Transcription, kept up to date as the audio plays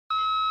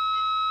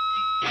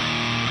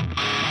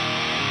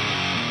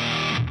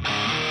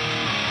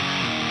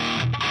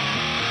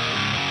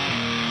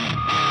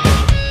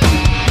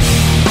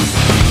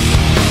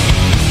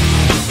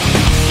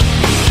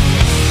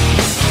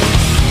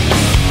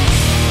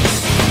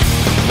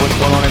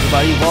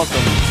everybody. Welcome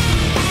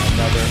to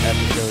another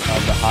episode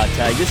of the Hot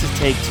Tag. This is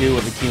take 2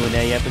 of the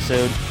Q&A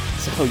episode.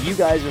 So you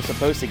guys were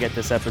supposed to get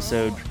this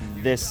episode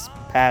this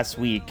past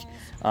week,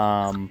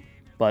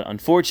 but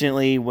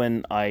unfortunately,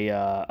 when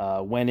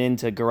I went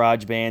into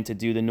GarageBand to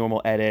do the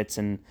normal edits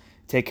and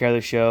take care of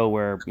the show,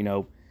 where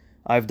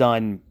I've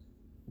done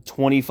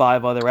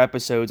 25 other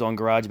episodes on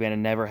GarageBand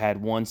and never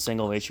had one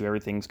single issue.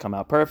 Everything's come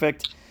out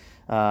perfect.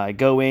 I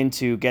go in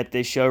to get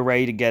this show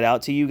ready to get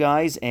out to you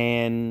guys,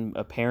 and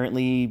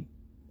apparently,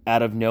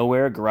 out of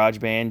nowhere,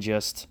 GarageBand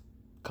just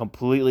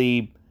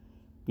completely,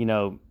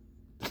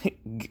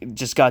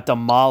 just got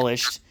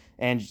demolished,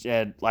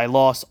 and I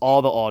lost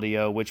all the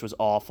audio, which was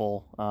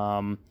awful.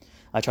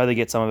 I tried to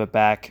get some of it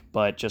back,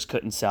 but just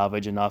couldn't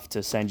salvage enough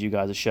to send you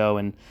guys a show,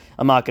 and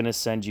I'm not going to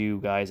send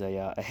you guys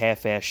a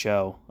half-ass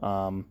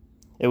show.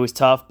 It was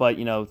tough, but,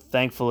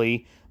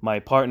 thankfully, my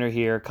partner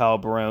here, Kyle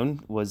Barone,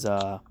 was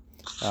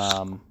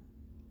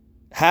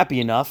happy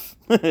enough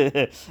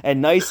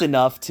and nice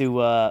enough to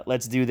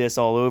let's do this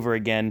all over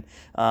again.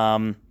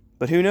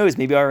 But who knows?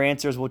 Maybe our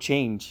answers will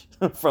change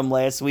from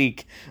last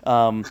week.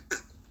 So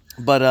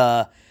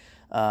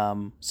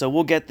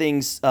we'll get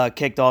things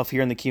kicked off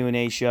here in the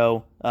Q&A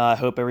show. I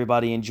hope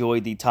everybody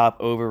enjoyed the top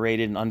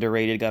overrated and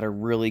underrated. Got a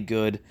really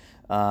good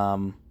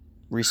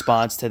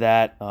response to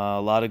that.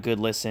 A lot of good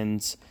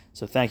listens.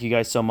 So thank you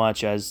guys so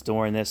much, as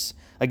during this,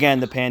 again,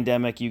 the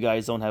pandemic, you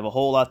guys don't have a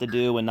whole lot to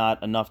do and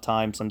not enough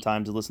time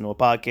sometimes to listen to a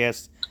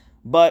podcast.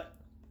 But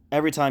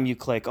every time you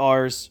click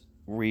ours,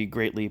 we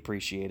greatly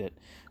appreciate it.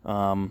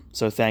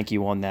 So thank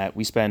you on that.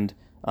 We spend,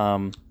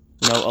 a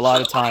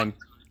lot of time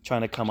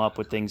trying to come up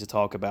with things to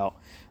talk about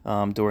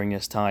during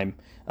this time.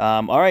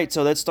 All right,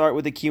 so let's start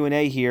with the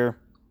Q&A here.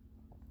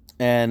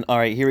 And, all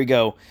right, here we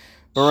go.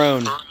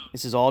 Barone,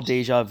 this is all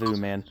deja vu,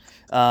 man.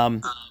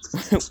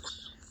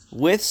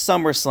 With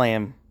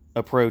SummerSlam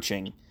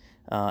approaching,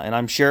 and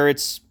I'm sure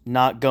it's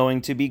not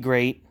going to be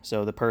great,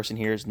 so the person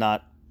here is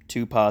not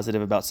too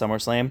positive about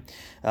SummerSlam.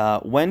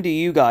 When do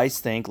you guys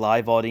think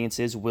live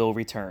audiences will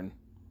return?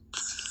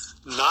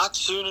 Not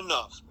soon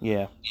enough.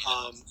 Yeah.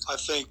 I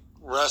think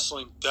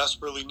wrestling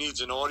desperately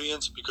needs an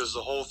audience because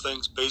the whole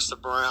thing's based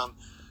around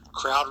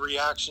crowd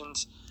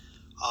reactions,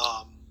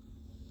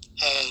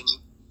 and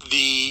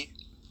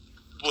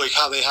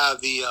how they have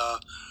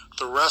the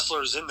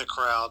wrestlers in the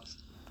crowd.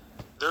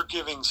 They're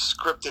giving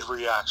scripted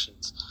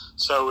reactions.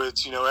 So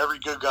it's, every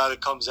good guy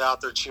that comes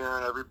out, they're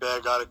cheering. Every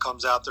bad guy that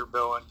comes out, they're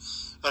booing.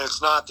 And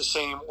it's not the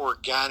same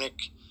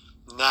organic,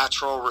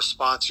 natural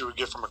response you would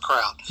get from a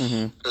crowd.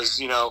 Because,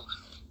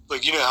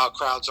 how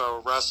crowds are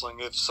with wrestling.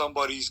 If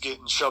somebody's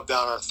getting shoved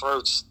down our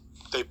throats,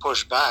 they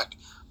push back.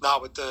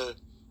 Not with a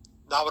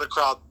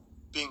crowd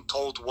being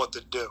told what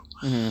to do.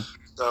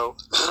 So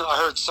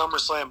I heard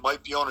SummerSlam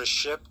might be on a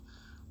ship,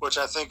 which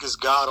I think is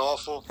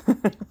god-awful.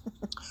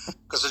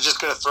 Because they're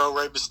just going to throw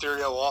Rey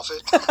Mysterio off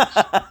it.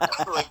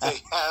 Like they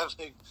have.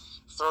 They've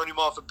thrown him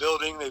off a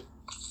building. They've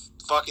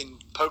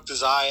fucking poked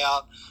his eye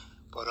out.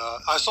 But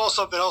I saw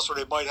something else where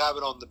they might have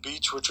it on the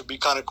beach, which would be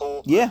kind of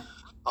cool. Yeah.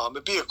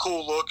 It'd be a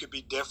cool look. It'd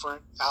be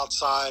different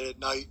outside at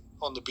night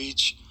on the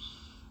beach.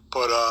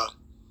 But,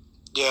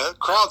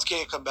 crowds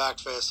can't come back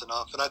fast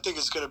enough. And I think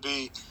it's going to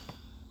be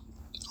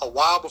a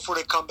while before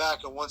they come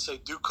back. And once they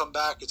do come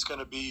back, it's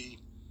going to be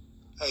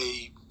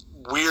a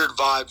weird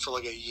vibe for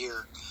like a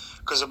year.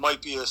 Because it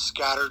might be a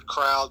scattered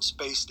crowd,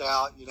 spaced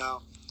out,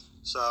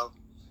 So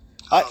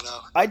I don't know.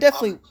 I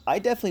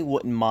definitely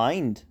wouldn't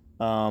mind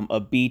a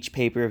beach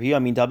pay-per-view. I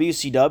mean,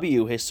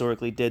 WCW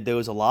historically did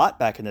those a lot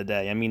back in the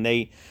day. I mean,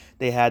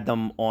 they had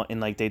them in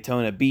like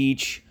Daytona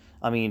Beach.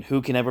 I mean,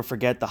 who can ever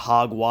forget the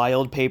Hog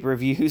Wild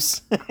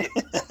pay-per-views?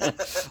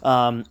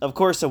 Of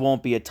course, there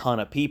won't be a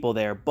ton of people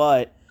there,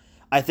 but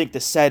I think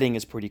the setting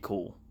is pretty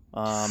cool.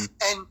 And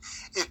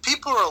if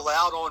people are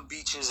allowed on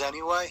beaches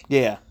anyway,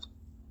 yeah.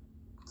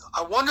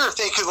 I wonder if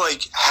they could,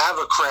 have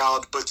a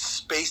crowd but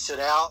space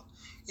it out,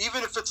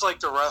 even if it's,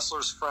 the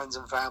wrestlers' friends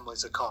and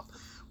families that come.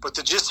 But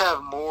to just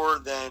have more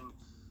than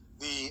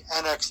the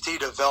NXT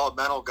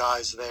developmental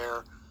guys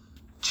there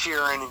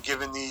cheering and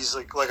giving these,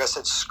 like I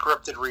said,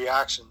 scripted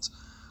reactions.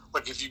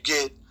 Like, if you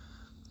get,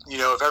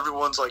 if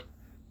everyone's,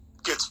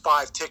 gets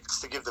 5 tickets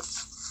to give the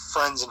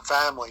friends and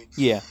family,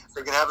 yeah,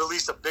 they're going to have at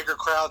least a bigger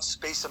crowd,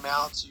 space them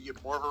out so you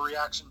get more of a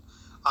reaction.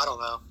 I don't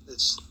know.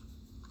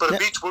 But a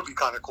beach would be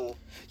kind of cool.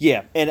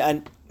 Yeah,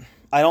 and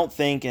I don't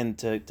think, and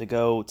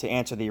to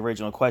answer the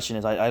original question,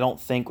 is I don't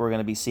think we're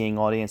going to be seeing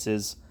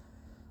audiences,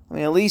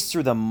 at least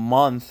through the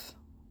month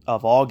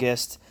of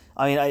August.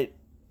 I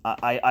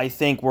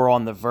think we're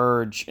on the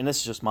verge, and this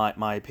is just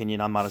my opinion,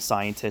 I'm not a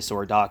scientist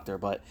or a doctor,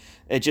 but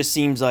it just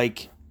seems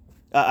like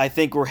I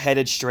think we're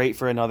headed straight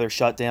for another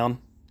shutdown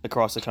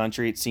across the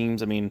country, it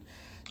seems. New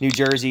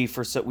Jersey,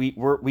 we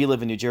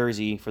live in New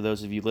Jersey, for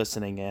those of you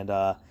listening, and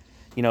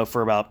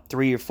for about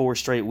 3 or 4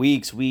 straight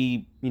weeks,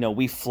 we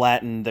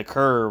flattened the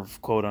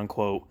curve, quote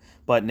unquote.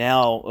 But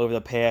now, over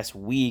the past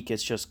week,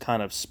 it's just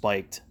kind of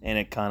spiked, and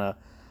it kind of,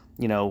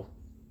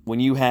 when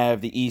you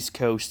have the East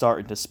Coast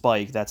starting to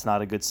spike, that's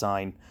not a good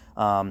sign.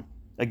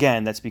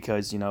 again, that's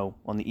because,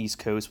 on the East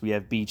Coast we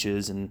have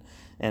beaches and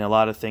a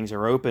lot of things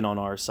are open on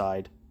our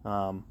side.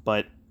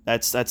 But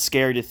that's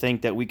scary to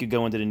think that we could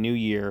go into the new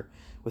year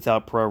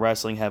without pro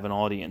wrestling having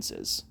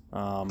audiences.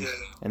 And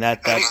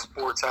any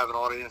sports having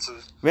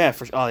audiences. Yeah,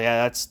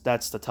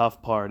 that's the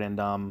tough part.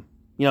 And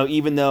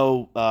even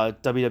though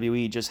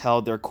WWE just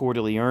held their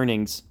quarterly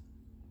earnings,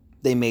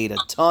 they made a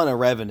ton of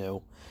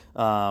revenue.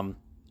 And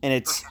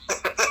it's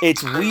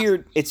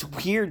weird. It's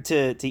weird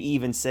to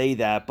even say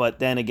that, but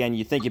then again,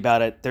 you think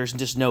about it. There's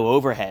just no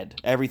overhead.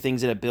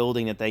 Everything's in a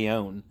building that they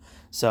own.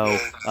 So,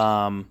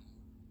 and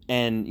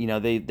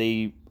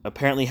they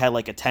apparently had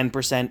like a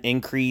 10%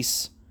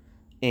 increase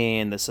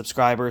in the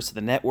subscribers to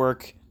the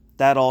network.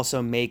 That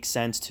also makes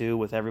sense too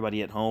with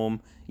everybody at home.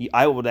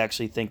 I would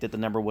actually think that the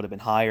number would have been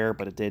higher,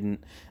 but it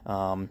didn't.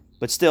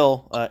 But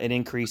still, an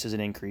increase is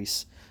an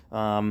increase.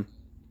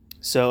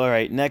 So, all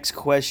right, next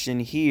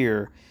question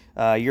here.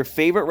 Your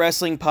favorite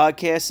wrestling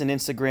podcasts and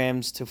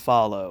Instagrams to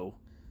follow?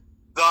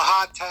 The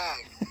Hot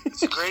Tag. It's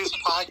the greatest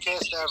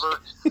podcast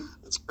ever.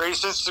 It's the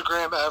greatest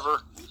Instagram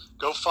ever.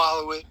 Go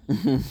follow it.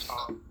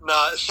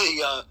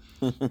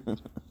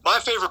 My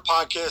favorite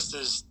podcast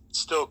is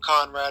still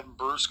Conrad and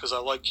Bruce because I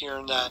like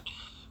hearing that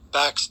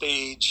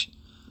backstage,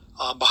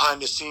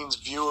 behind the scenes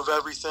view of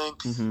everything.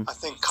 Mm-hmm. I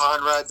think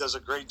Conrad does a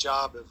great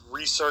job of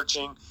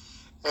researching,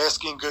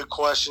 asking good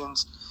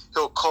questions.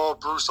 He'll call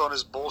Bruce on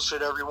his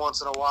bullshit every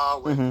once in a while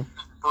when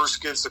Bruce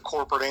gives the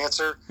corporate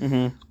answer.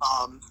 And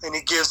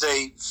he gives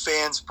a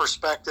fan's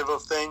perspective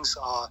of things.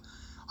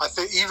 I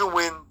think even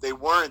when they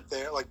weren't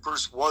there, like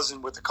Bruce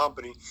wasn't with the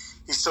company,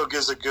 he still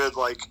gives a good,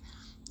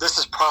 this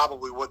is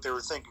probably what they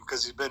were thinking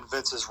because he's been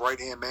Vince's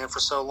right-hand man for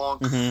so long.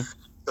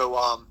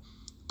 So,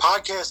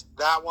 podcast,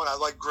 that one, I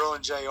like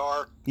Grillin'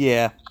 JR.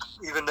 Yeah.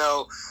 Even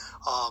though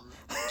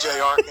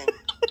JR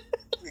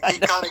he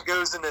kind of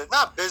goes into,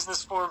 not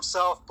business for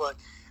himself, but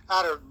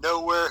out of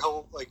nowhere,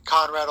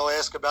 Conrad will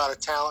ask about a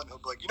talent, and he'll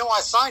be like,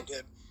 I signed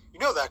him. You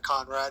know that,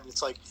 Conrad? And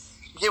it's like,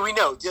 yeah, we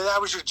know. Yeah, that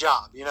was your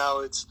job.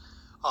 It's,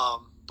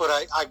 but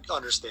I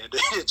understand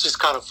it. It's just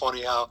kind of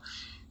funny how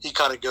he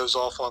kind of goes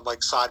off on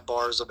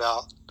sidebars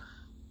about,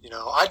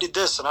 I did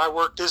this and I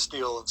worked this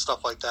deal and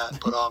stuff like that.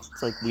 But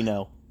it's like we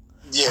know.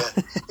 Yeah,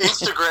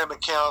 Instagram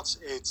accounts.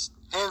 It's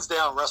hands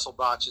down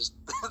WrestleBotch is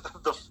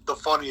the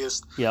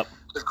funniest. Yep.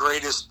 The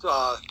greatest,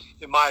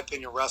 in my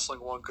opinion, wrestling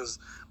one because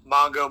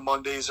Mongo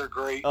Mondays are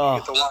great. Oh. You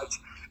get to watch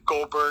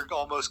Goldberg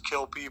almost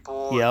kill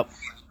people. Yep.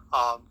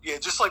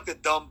 Just like the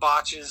dumb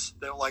botches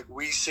that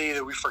we see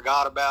that we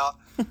forgot about.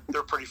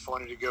 They're pretty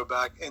funny to go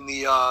back. And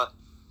the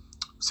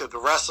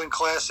Wrestling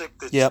Classic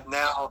that's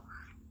now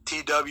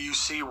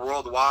TWC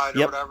Worldwide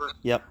or whatever.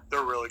 Yep.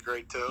 They're really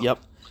great too. Yep.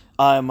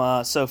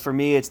 So for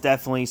me, it's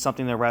definitely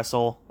something to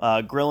wrestle.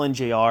 Grillin'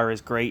 JR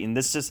is great, and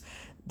this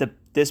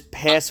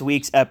past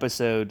week's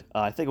episode,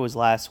 I think it was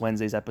last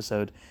Wednesday's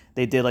episode,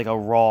 they did a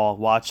Raw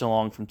watch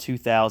along from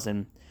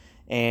 2000,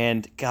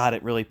 and God,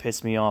 it really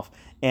pissed me off.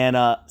 And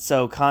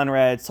so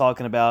Conrad's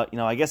talking about,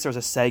 I guess there was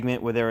a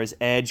segment where there was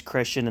Edge,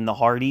 Christian, and the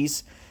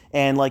Hardys,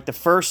 and the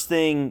first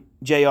thing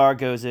JR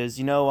goes is,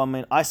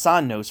 I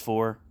signed those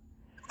for,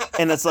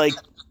 and it's like,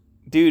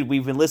 dude,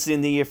 we've been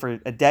listening to you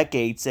for a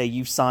decade. Say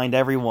you've signed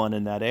everyone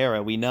in that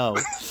era. We know.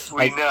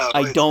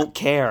 I don't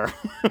care.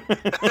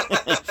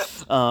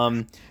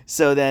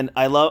 So then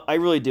I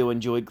really do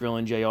enjoy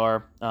Grillin'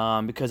 JR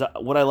because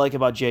what I like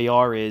about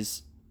JR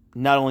is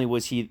not only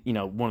was he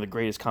one of the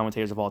greatest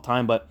commentators of all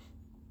time, but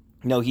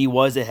he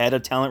was the head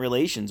of talent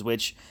relations,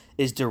 which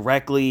is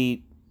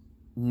directly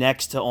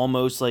next to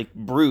almost like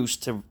Bruce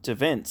to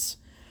Vince.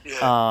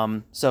 Yeah.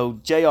 So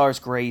JR's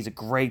great. He's a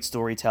great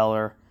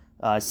storyteller.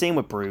 Same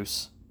with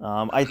Bruce.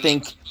 I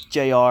think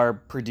JR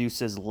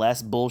produces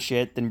less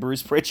bullshit than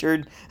Bruce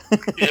Pritchard.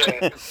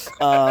 Yeah.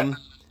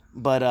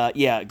 But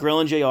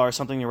Grillin' JR,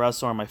 Something to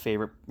Wrestle, are my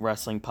favorite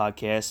wrestling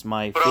podcasts.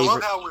 But I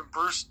love how when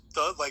Bruce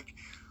does,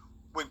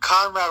 when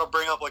Conrad will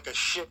bring up a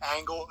shit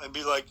angle and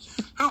be like,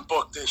 "Who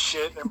booked this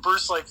shit?" and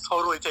Bruce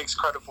totally takes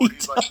credit for it.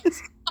 He's like,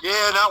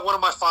 "Yeah, not one of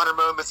my finer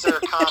moments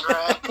there,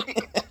 Conrad."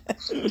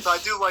 So I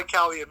do like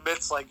how he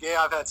admits, I've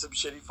had some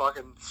shitty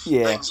fucking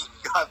things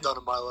I've done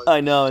in my life.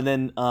 I know, and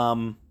then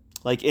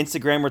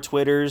Instagram or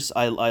Twitters,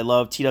 I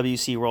love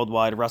TWC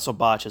Worldwide.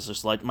 WrestleBotch is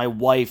just my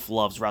wife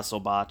loves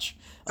WrestleBotch.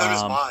 So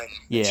does mine.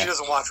 Yeah. She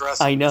doesn't watch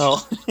wrestling. I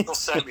know. She'll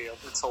send me them.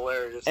 It's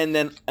hilarious. And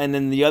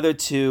then the other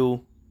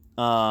two,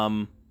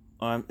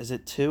 is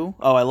it two?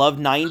 Oh, I love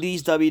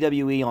 90s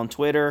WWE on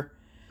Twitter,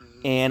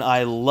 and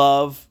I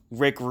love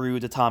Rick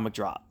Rude's Atomic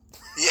Drop.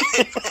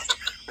 Yeah.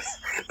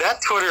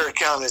 That Twitter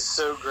account is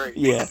so great.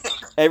 Yeah.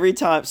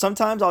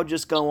 Sometimes I'll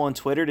just go on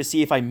Twitter to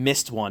see if I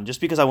missed one, just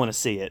because I want to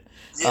see it.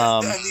 Yeah,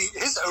 and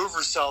his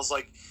oversells,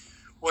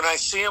 when I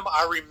see him,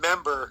 I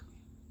remember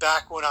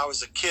back when I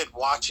was a kid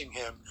watching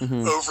him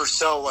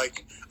oversell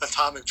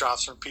atomic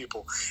drops from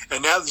people,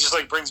 and now it just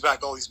brings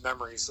back all these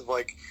memories of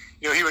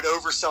he would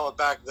oversell it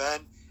back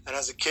then, and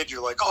as a kid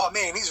you're like, oh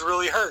man, he's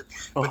really hurt,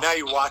 but now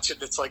you watch it,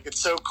 it's it's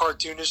so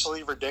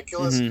cartoonishly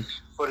ridiculous,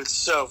 but it's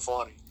so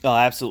funny. Oh,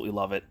 I absolutely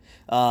love it.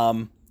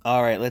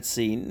 All right, let's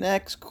see.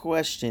 Next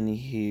question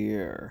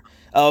here.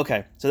 Oh,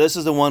 okay, so this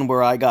is the one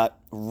where I got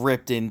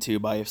ripped into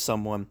by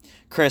someone.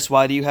 Chris,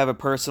 why do you have a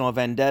personal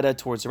vendetta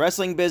towards the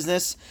wrestling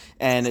business?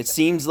 And it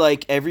seems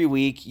like every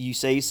week you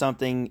say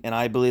something, and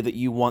I believe that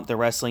you want the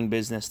wrestling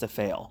business to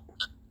fail.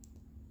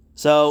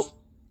 So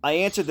I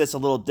answered this a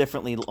little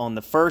differently on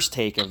the first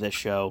take of this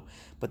show,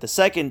 but the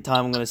second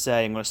time I'm going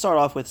to start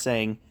off with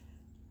saying,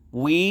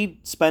 we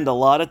spend a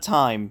lot of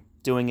time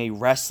doing a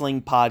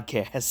wrestling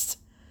podcast,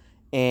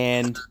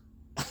 and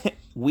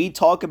we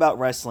talk about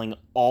wrestling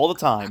all the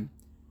time.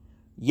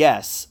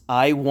 Yes,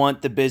 I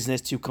want the business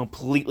to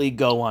completely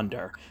go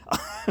under.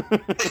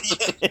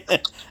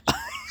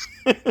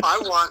 I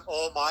want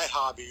all my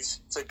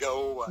hobbies to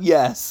go away.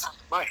 Yes.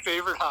 My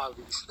favorite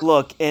hobbies.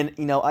 Look, and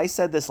I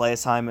said this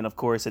last time, and of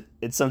course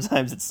it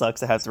sometimes it sucks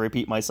to have to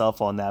repeat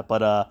myself on that,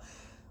 but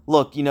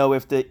look,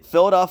 if the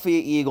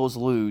Philadelphia Eagles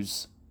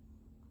lose,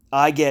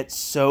 I get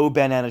so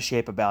bent out of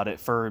shape about it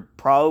for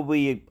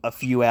probably a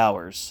few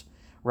hours,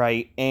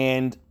 right?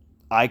 And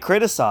I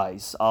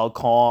criticize. I'll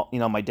call,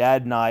 my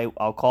dad and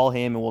I'll call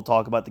him and we'll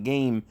talk about the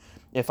game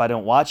if I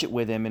don't watch it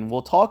with him, and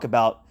we'll talk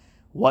about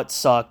what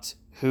sucked,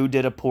 who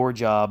did a poor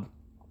job.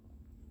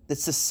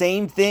 It's the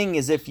same thing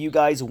as if you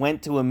guys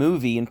went to a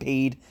movie and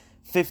paid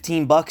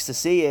 $15 to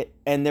see it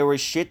and there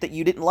was shit that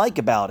you didn't like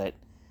about it.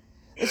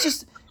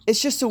 It's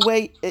just a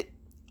way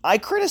I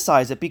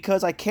criticize it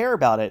because I care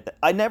about it.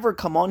 I never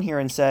come on here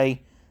and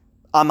say,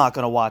 I'm not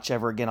going to watch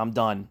ever again, I'm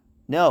done.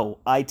 No,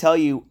 I tell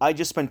you, I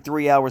just spent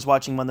 3 hours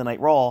watching Monday Night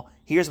Raw.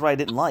 Here's what I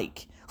didn't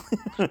like.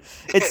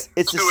 it's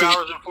 2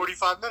 hours and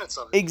 45 minutes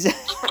of it.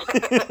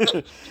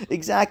 Exactly.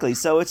 Exactly.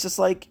 So it's just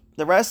like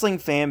the wrestling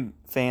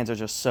fans are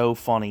just so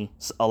funny,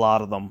 a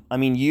lot of them. I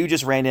mean, you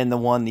just ran into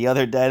one the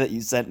other day that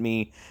you sent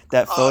me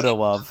that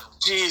photo of.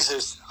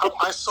 Jesus.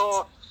 I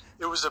saw,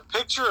 it was a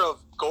picture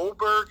of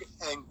Goldberg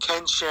and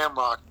Ken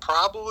Shamrock,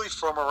 probably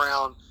from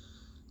around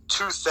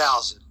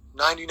 2000.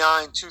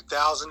 99,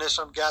 2000-ish,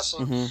 I'm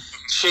guessing,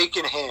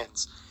 shaking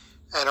hands.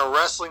 And a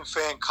wrestling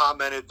fan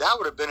commented, that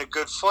would have been a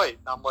good fight.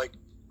 And I'm like,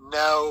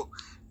 no,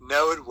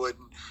 it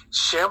wouldn't.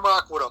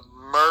 Shamrock would have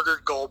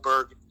murdered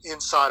Goldberg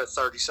inside of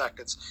 30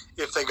 seconds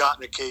if they got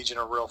in a cage in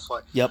a real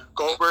fight. Yep.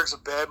 Goldberg's a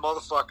bad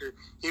motherfucker.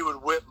 He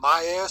would whip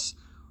my ass.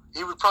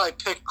 He would probably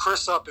pick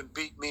Chris up and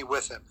beat me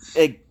with him.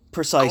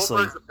 Precisely.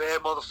 Goldberg's a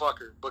bad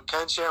motherfucker. But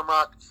Ken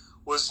Shamrock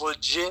was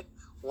legit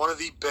one of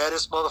the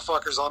baddest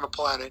motherfuckers on the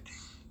planet.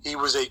 He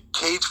was a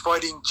cage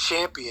fighting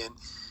champion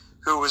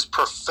who was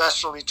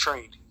professionally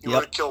trained. He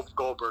would have killed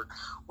Goldberg.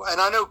 And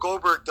I know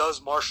Goldberg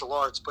does martial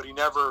arts, but he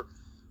never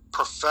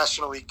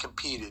professionally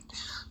competed.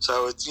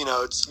 So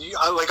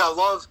I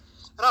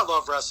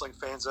love wrestling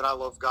fans, and I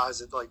love guys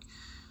that like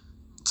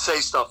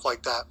say stuff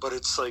like that. But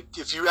it's like,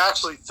 if you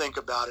actually think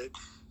about it,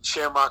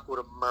 Shamrock would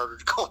have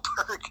murdered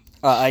Goldberg.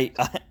 I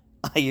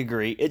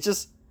agree. It's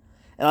just,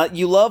 and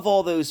you love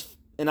all those,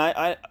 and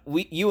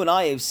you and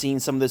I have seen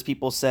some of those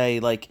people say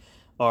like,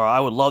 or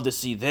I would love to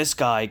see this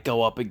guy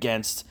go up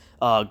against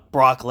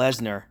Brock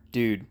Lesnar.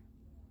 Dude,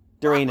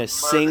 there ain't a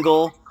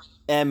single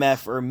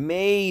MF, or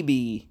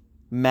maybe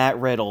Matt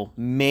Riddle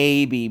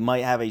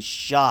might have a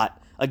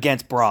shot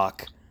against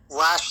Brock.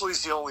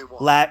 Lashley's the only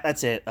one.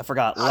 That's it. I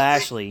forgot.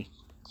 Lashley.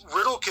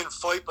 Riddle can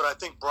fight, but I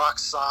think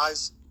Brock's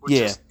size,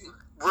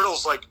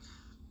 Riddle's like,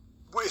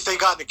 if they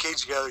got in a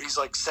cage together, he's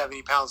like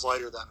 70 pounds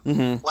lighter than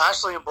him. Mm-hmm.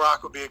 Lashley and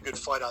Brock would be a good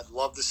fight. I'd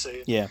love to see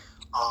it. Yeah.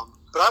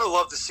 But I'd have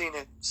loved to seen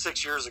it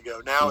 6 years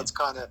ago. Now it's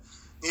kind of,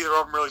 neither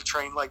of them really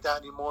trained like that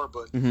anymore.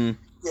 But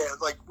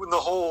like when the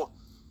whole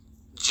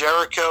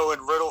Jericho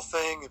and Riddle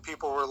thing, and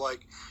people were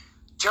like,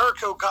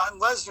 Jericho got in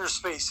Lesnar's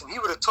face and he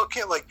would have took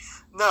it. Like,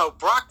 no,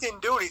 Brock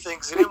didn't do anything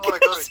because he didn't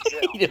want to go to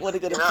jail. He didn't want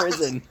to go to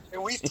prison.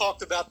 And we've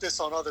talked about this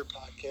on other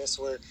podcasts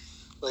where,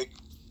 like,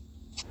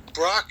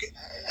 Brock,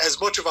 as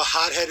much of a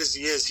hothead as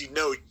he is, he'd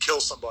kill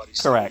somebody.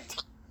 So,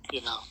 correct.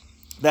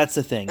 That's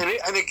the thing.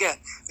 And again,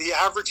 the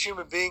average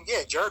human being,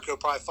 Jericho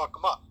probably fuck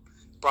him up.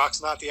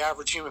 Brock's not the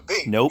average human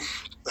being. Nope.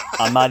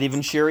 I'm not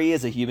even sure he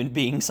is a human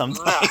being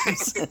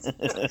sometimes.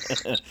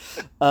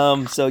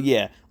 So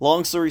yeah,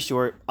 long story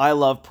short, I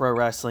love pro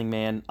wrestling,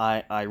 man.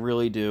 I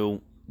really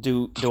do.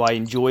 Do I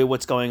enjoy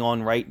what's going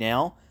on right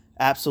now?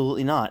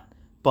 Absolutely not.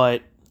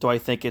 But do I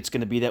think it's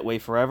going to be that way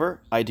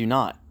forever? I do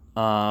not.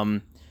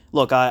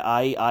 Look,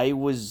 I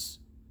was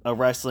a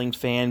wrestling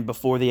fan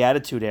before the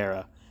Attitude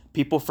Era.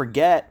 People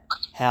forget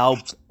how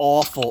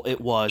awful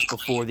it was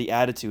before the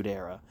Attitude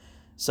Era.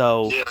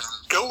 So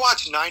go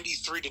watch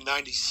 93 to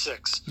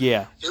 96.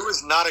 Yeah. It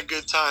was not a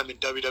good time in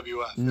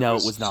WWF. No,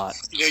 it was not.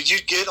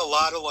 You'd get a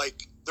lot of,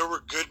 like, there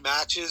were good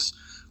matches.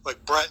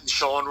 Like, Brett and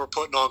Shawn were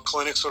putting on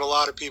clinics with a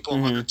lot of people.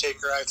 Mm-hmm.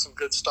 Undertaker had some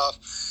good stuff.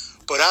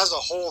 But as a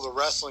whole, the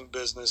wrestling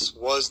business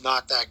was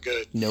not that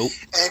good. Nope.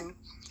 And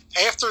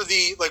after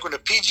when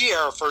the PG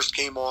era first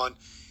came on,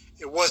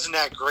 it wasn't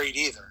that great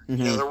either.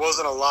 Mm-hmm. There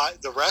wasn't a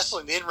lot. The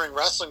in-ring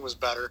wrestling was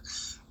better,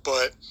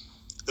 but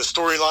the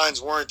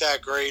storylines weren't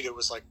that great. It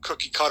was like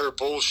cookie cutter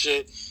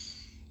bullshit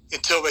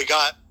until they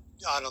got,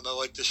 I don't know,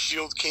 like the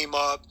Shield came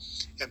up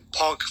and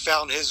Punk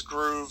found his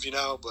groove,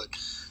 but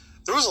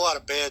there was a lot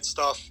of bad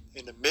stuff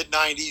in the mid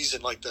 '90s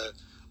and like the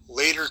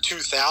later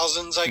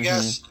 2000s, I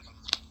guess.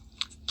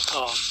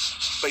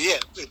 But yeah,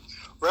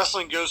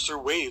 wrestling goes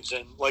through waves,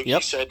 and like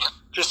you said,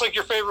 just like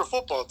your favorite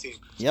football team.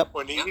 Yep.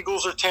 When the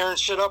Eagles are tearing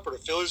shit up or the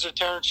Phillies are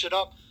tearing shit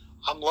up,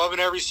 I'm loving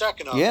every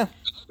second of it.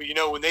 But you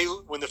know, when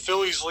the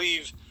Phillies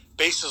leave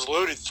bases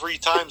loaded 3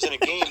 times in a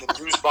game and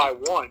lose by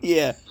 1,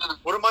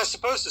 what am I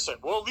supposed to say?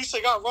 Well, at least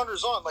they got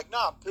runners on. Like,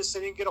 nah, I'm pissed they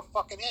didn't get a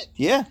fucking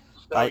hit.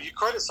 So you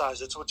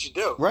criticize. It's what you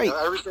do. Right. You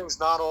know, everything's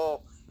not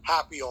all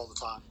happy all the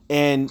time.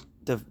 And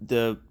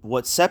the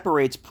what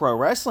separates pro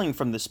wrestling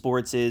from the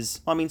sports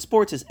is, I mean,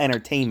 sports is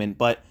entertainment,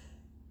 but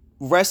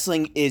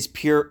wrestling is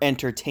pure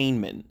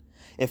entertainment.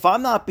 If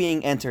I'm not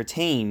being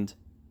entertained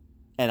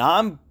and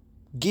I'm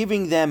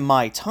giving them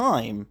my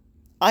time,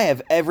 I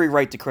have every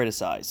right to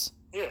criticize.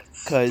 Yeah.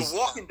 Because The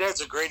Walking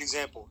Dead's a great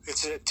example.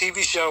 It's a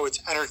TV show. It's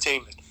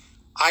entertainment.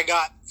 I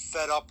got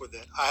fed up with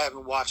it. I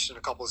haven't watched in a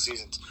couple of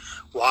seasons.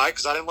 Why?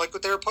 Because I didn't like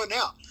what they were putting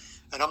out.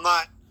 And I'm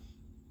not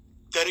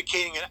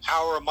dedicating an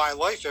hour of my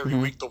life every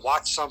week to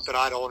watch something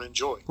I don't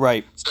enjoy.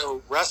 Right.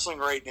 So wrestling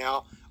right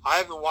now, I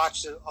haven't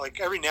watched it. Like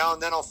every now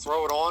and then I'll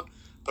throw it on,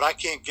 but I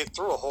can't get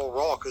through a whole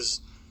Raw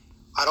because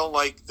I don't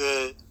like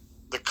the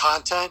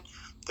content.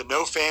 The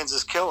no fans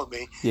is killing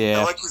me. Yeah.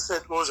 And like you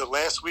said, what was it,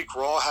 last week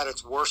Raw had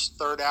its worst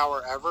third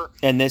hour ever.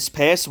 And this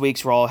past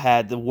week's Raw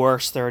had the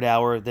worst third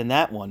hour than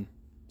that one.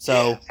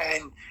 So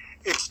and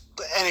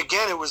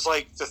again, it was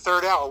like the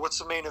third hour. What's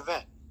the main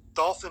event?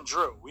 Dolph and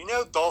Drew. We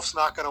know Dolph's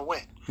not going to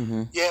win.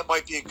 Yeah, it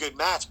might be a good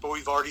match, but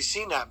we've already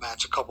seen that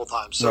match a couple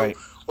times. So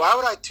why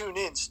would I tune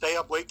in, stay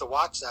up late to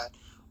watch that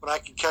when I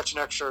can catch an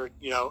extra,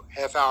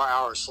 half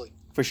hour of sleep?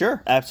 For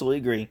sure, absolutely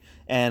agree.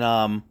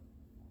 And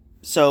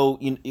so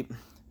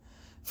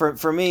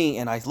for me,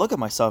 and I look at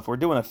myself, we're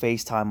doing a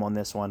FaceTime on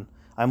this one.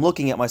 I'm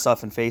looking at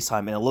myself in FaceTime,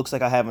 and it looks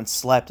like I haven't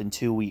slept in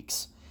 2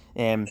 weeks.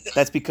 And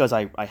that's because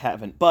I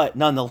haven't. But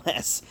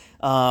nonetheless,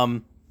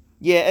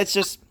 it's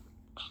just,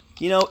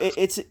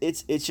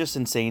 it's just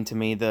insane to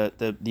me,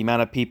 the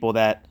amount of people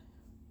that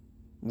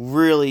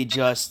really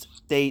just,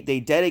 they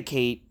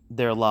dedicate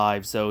their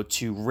lives, though,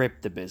 to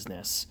rip the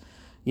business.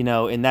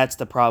 And that's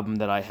the problem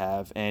that I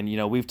have. And,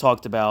 we've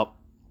talked about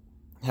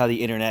how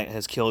the internet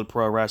has killed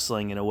pro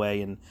wrestling in a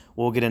way, and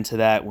we'll get into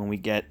that when we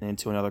get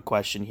into another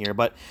question here.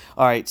 But,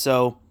 all right,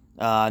 so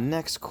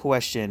next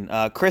question.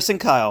 Chris and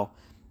Kyle,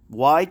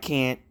 why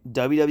can't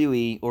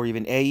WWE or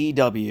even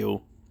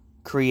AEW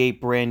create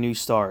brand new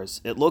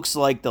stars? It looks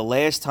like the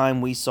last time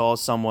we saw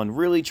someone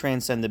really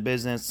transcend the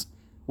business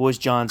was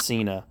John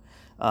Cena.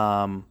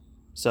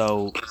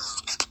 So,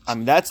 I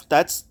mean,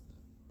 that's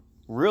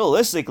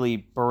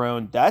realistically,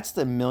 Barone, that's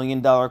the $1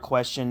 million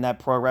question that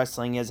pro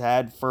wrestling has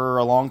had for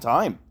a long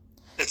time.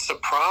 It's the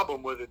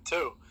problem with it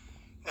too,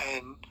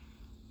 and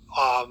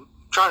I'm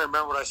trying to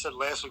remember what I said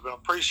last week, but I'm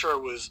pretty sure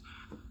it was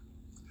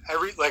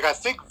I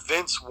think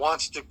Vince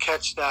wants to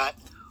catch that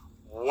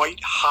white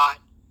hot,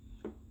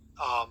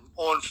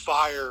 on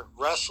fire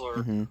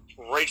wrestler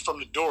right from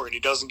the door, and he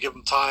doesn't give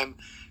him time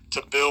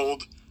to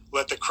build,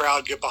 let the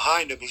crowd get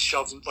behind him. He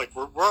shoves him like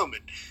Roman.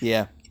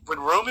 Yeah. When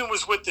Roman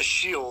was with the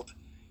Shield,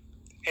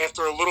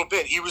 after a little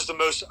bit, he was the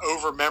most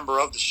over member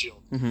of the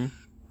Shield.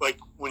 Like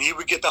when he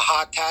would get the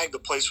hot tag, the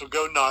place would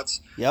go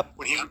nuts. Yep.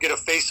 When he would get a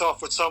face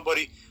off with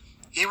somebody,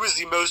 he was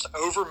the most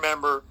over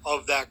member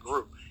of that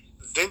group.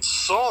 Vince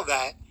saw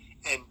that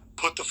and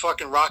put the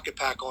fucking rocket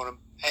pack on him,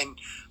 and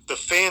the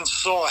fans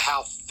saw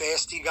how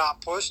fast he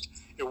got pushed.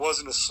 It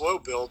wasn't a slow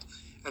build,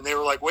 and they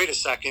were like, wait a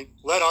second,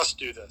 let us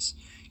do this.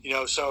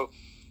 So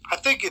I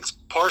think it's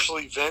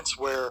partially Vince,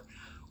 where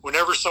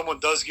whenever someone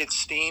does get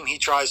steam, he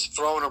tries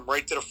throwing them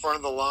right to the front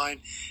of the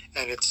line,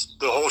 and it's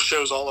the whole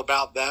show's all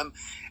about them,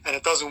 and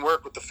it doesn't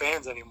work with the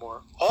fans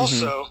anymore.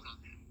 Also,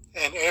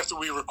 and after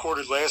we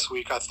recorded last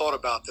week, I thought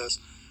about this.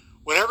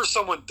 Whenever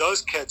someone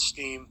does catch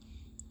steam,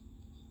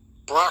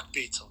 Brock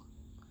beats them.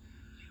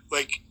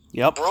 Like,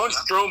 Braun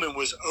Strowman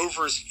was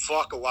over as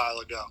fuck a while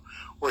ago,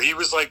 where he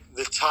was like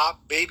the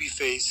top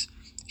babyface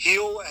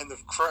heel, and the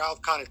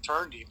crowd kind of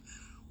turned him,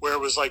 where it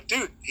was like,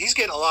 dude, he's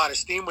getting a lot of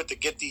steam with the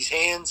get these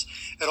hands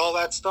and all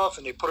that stuff,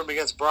 and they put him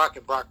against Brock,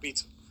 and Brock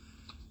beats him.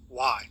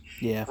 Why?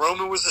 Yeah.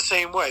 Roman was the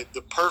same way.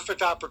 The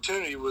perfect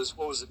opportunity was,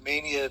 what was it,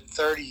 Mania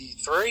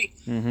 33?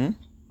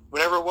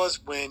 Whenever it was,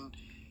 when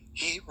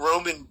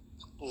Roman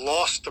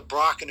lost to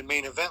Brock in the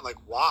main event. Like,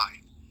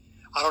 why?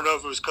 I don't know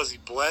if it was because he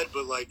bled,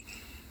 but like,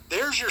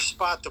 there's your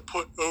spot to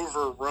put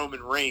over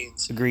Roman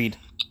Reigns. Agreed.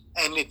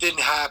 And it didn't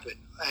happen.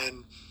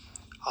 And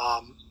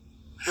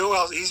who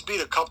else? He's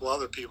beat a couple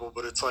other people,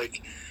 but it's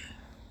like,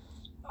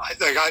 I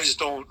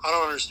don't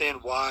understand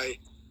why.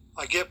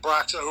 I get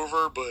Brock's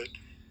over, but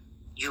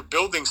you're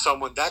building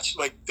someone. That's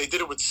like, they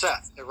did it with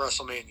Seth at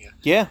WrestleMania.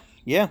 Yeah.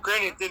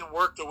 Granted, it didn't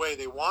work the way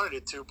they wanted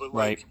it to, but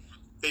like,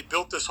 they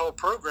built this whole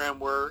program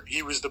where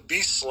he was the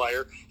Beast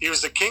Slayer. He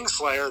was the King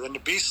Slayer, then the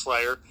Beast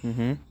Slayer.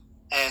 And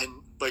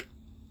like,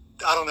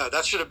 I don't know.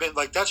 That should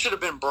have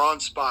been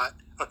Braun's spot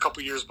a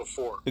couple years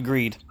before.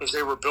 Agreed. Because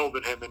they were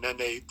building him, and then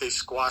they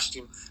squashed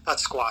him.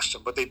 Not squashed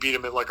him, but they beat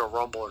him in like a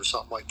Rumble or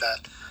something like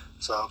that.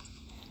 So,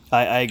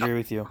 I agree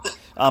with you.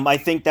 I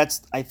think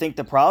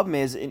the problem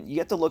is, and you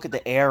have to look at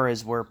the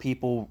eras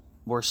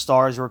where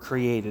stars were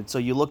created. So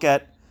you look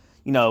at,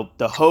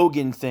 the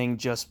Hogan thing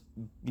just,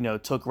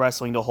 took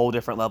wrestling to a whole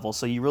different level.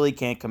 So you really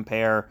can't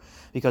compare,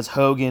 because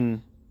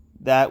Hogan,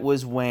 that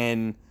was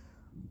when,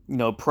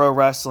 pro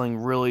wrestling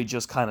really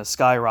just kind of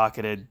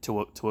skyrocketed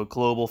to a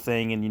global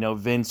thing, and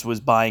Vince was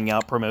buying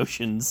out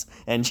promotions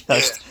and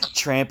just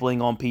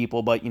trampling on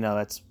people. But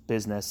that's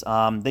business.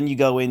 Then you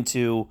go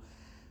into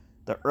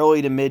the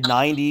early to mid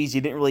 '90s.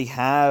 You didn't really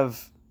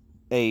have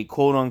a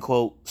quote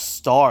unquote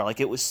star. Like,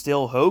 it was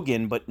still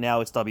Hogan, but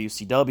now it's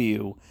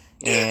WCW.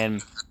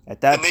 And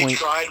at that point, they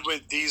tried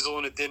with Diesel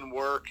and it didn't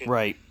work. And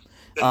right.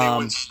 Then they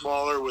went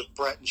smaller with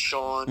Brett and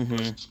Shawn.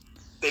 Mm-hmm.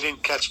 They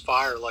didn't catch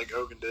fire like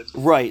Hogan did.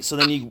 Right. So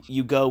then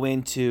you go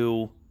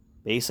into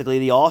basically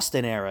the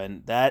Austin era,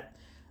 and that,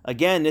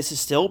 again, this is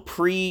still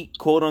pre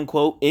quote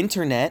unquote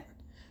internet.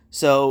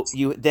 So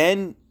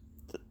the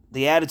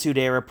Attitude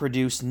Era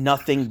produced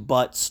nothing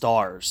but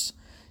stars.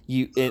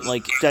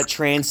 That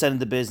transcended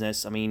the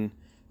business. I mean,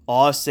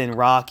 Austin,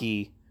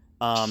 Rocky,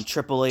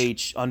 Triple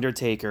H,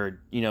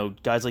 Undertaker,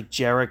 guys like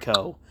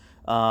Jericho.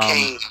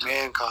 Kane,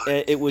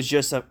 Mankind. It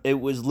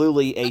was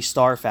literally a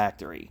star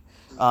factory.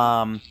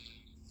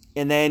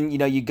 And then,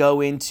 you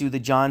go into the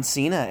John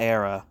Cena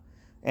era,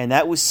 and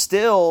that was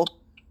still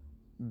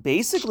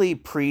basically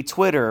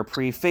pre-Twitter,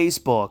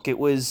 pre-Facebook. It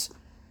was,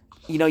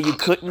 you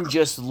couldn't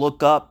just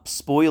look up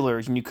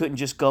spoilers, and you couldn't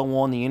just go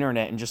on the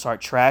internet and just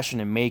start trashing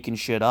and making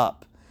shit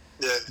up.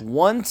 Yeah.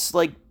 Once,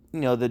 the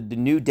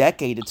new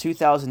decade, the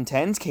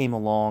 2010s came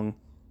along,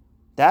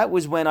 that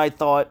was when I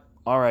thought,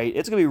 all right,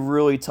 it's going to be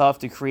really tough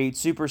to create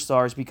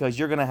superstars, because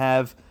you're going to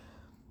have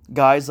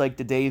guys like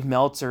the Dave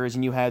Meltzers,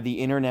 and you have the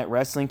internet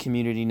wrestling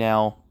community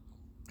now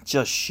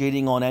just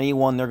shitting on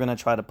anyone they're going to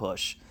try to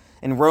push.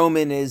 And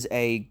Roman is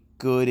a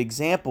good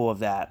example of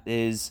that.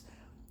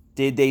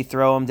 Did they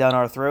throw him down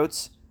our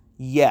throats?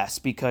 Yes,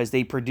 because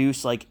they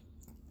produce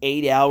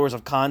 8 hours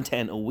of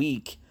content a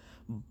week,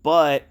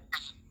 but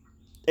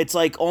it's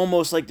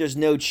almost like there's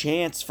no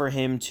chance for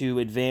him to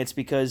advance,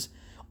 because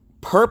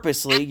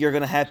purposely you're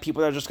going to have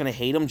people that are just going to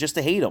hate him just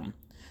to hate him.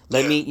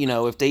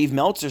 If Dave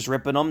Meltzer's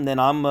ripping them, then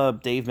I'm a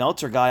Dave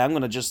Meltzer guy. I'm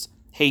going to just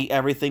hate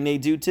everything they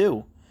do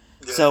too.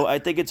 Yeah. So I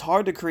think it's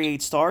hard to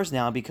create stars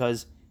now,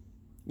 because,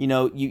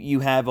 you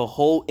have a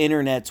whole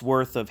internet's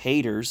worth of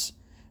haters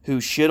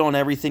who shit on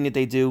everything that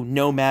they do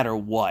no matter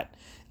what.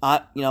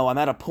 I'm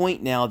at a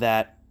point now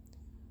that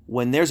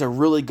when there's a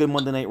really good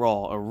Monday Night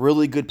Raw, a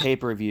really good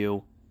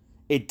pay-per-view,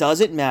 it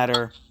doesn't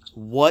matter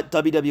what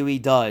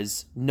WWE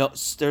does. No,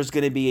 there's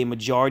going to be a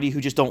majority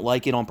who just don't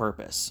like it on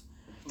purpose.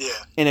 Yeah.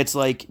 And it's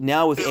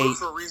now with they look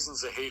for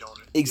reasons to hate on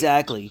it.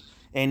 Exactly.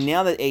 Yeah. And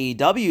now that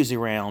AEW's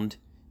around,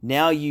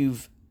 now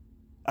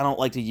I don't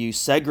like to use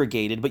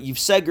segregated, but you've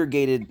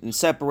segregated and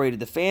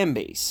separated the fan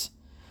base.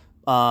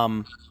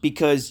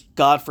 Because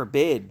God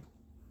forbid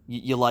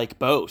you like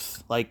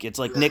both. It's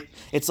like Nick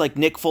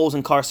Foles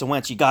and Carson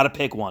Wentz. You got to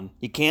pick one.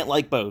 You can't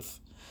like both.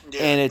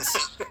 Yeah. And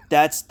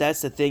that's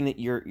the thing that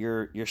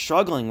you're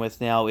struggling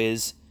with now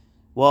is,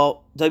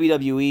 well,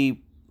 WWE,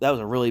 that was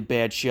a really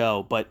bad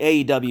show, but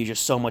AEW is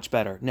just so much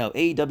better. No,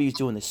 AEW is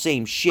doing the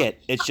same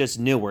shit. It's just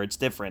newer. It's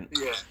different.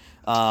 Yeah.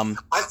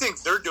 I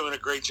think they're doing a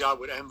great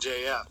job with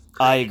MJF.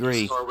 I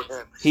agree. With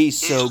him. He's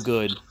so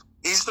good.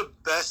 He's the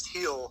best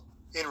heel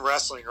in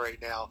wrestling right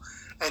now,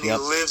 and he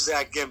lives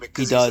that gimmick.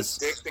 He does.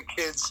 He's a dick to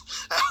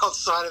kids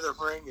outside of the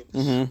ring,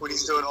 and when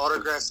he's doing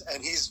autographs,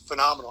 and he's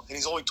phenomenal. And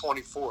he's only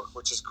 24,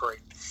 which is great.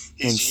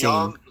 He's insane.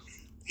 Young.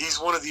 He's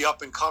one of the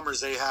up-and-comers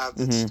they have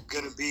that's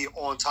going to be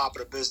on top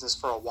of the business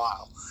for a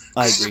while.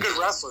 He's a good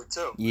wrestler,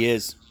 too. He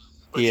is.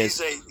 But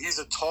he's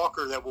a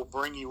talker that will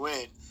bring you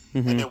in,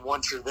 and then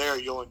once you're there,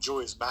 you'll enjoy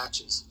his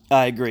matches.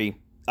 I agree.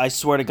 I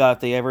swear to God,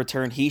 if they ever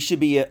turn, he should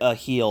be a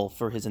heel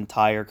for his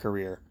entire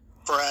career.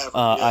 Forever.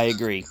 I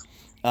agree.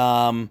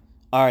 All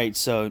right,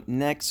 so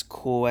next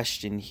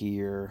question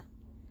here.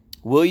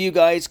 Will you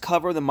guys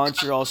cover the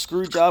Montreal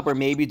Screwjob, or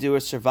maybe do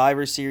a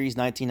Survivor Series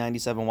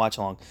 1997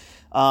 watch-along?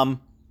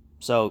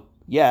 So,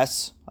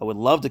 yes, I would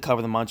love to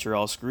cover the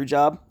Montreal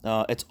Screwjob.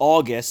 It's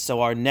August, so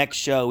our next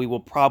show, we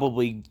will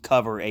probably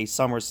cover a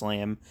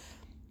SummerSlam.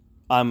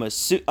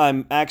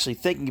 I'm actually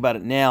thinking about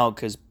it now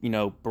because,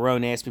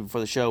 Barone asked me before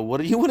the show, what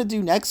do you want to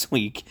do next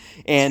week?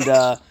 And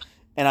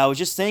and I was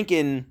just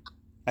thinking,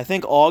 I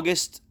think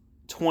August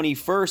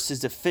 21st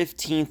is the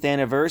 15th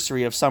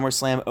anniversary of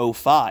SummerSlam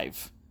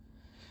 05.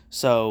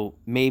 So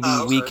maybe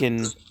we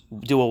can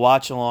do a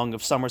watch-along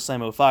of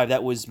SummerSlam 05.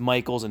 That was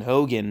Michaels and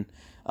Hogan.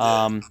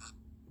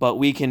 But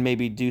we can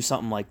maybe do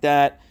something like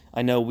that.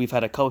 I know we've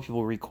had a couple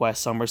people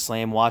request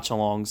SummerSlam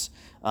watch-alongs.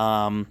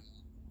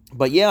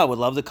 But yeah, I would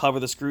love to cover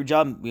the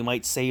Screwjob. We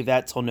might save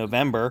that till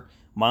November.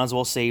 Might as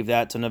well save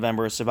that till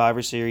November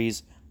Survivor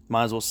Series.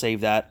 Might as well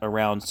save that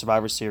around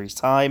Survivor Series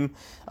time.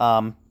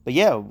 But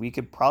yeah, we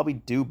could probably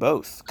do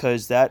both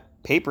because that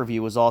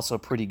pay-per-view was also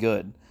pretty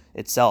good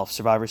itself,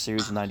 Survivor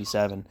Series of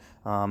 97.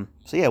 So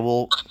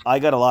yeah, I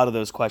got a lot of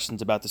those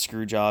questions about the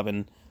Screwjob,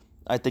 and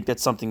I think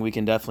that's something we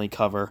can definitely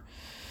cover.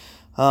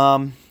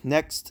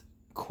 Next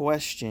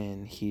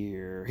question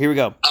here. Here we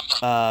go.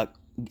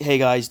 Hey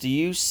guys, do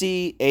you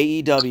see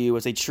AEW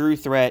as a true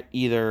threat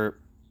either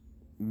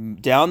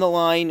down the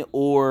line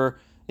or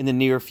in the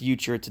near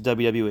future to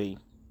WWE?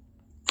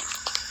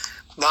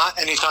 Not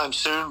anytime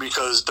soon,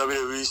 because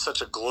WWE is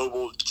such a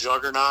global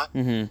juggernaut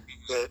Mm-hmm.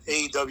 that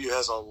AEW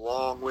has a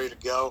long way to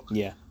go.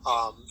 Yeah.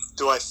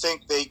 Do I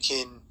think they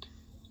can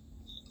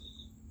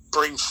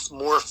bring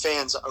more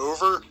fans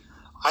over?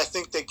 I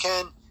think they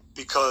can,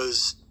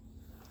 because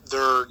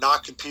they're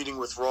not competing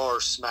with Raw or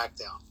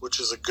SmackDown, which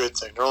is a good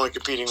thing. They're only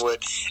competing with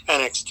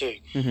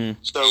NXT. Mm-hmm.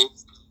 So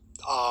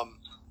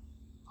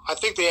I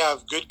think they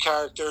have good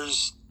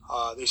characters.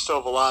 They still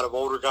have a lot of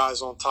older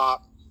guys on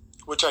top,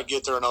 which I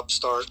get they're an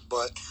upstart.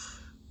 But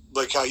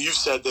like how you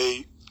said,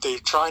 they're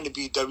trying to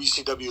be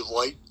WCW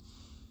light.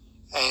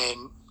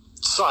 And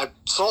so I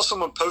saw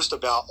someone post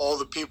about all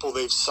the people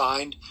they've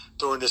signed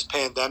during this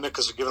pandemic,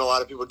 because they're giving a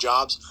lot of people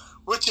jobs,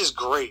 which is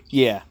great.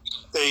 Yeah.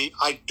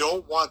 I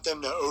don't want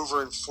them to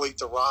overinflate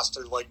the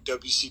roster like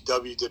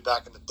WCW did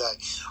back in the day.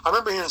 I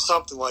remember hearing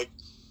something like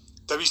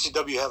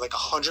WCW had like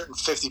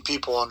 150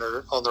 people on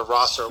their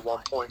roster at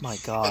one point. My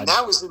God. And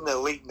that was in the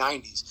late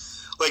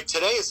 90s. Like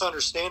today, it's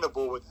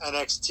understandable with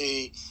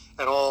NXT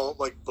and all,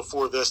 like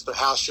before this, the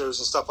house shows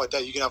and stuff like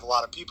that. You can have a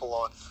lot of people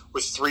on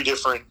with 3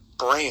 different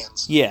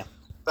brands. Yeah.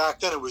 Back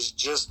then, it was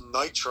just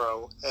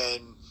Nitro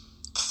and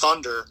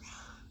Thunder,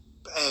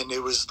 and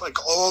it was like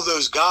all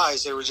those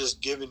guys they were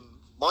just giving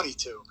money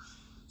to.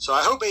 So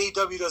I hope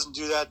AEW doesn't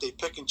do that. They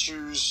pick and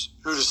choose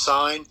who to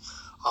sign.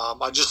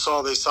 I just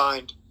saw they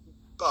signed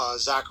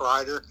Zack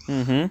Ryder,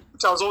 Mm-hmm.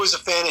 which I was always a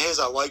fan of his.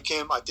 I like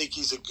him. I think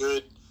he's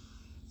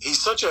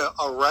such a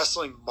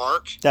wrestling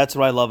mark. That's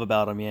what I love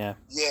about him, yeah.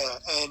 Yeah,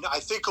 and I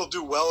think he'll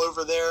do well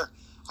over there.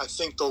 I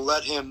think they'll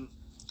let him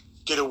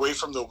get away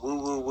from the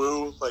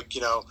woo-woo-woo, like,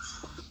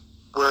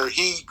 where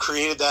he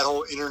created that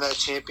whole internet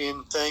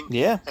champion thing.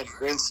 Yeah. And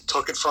Vince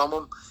took it from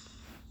him,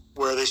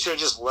 where they should have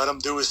just let him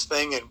do his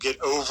thing and get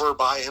over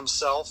by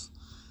himself.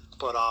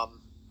 But I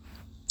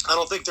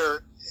don't think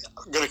they're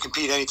going to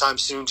compete anytime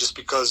soon, just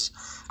because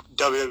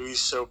WWE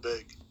is so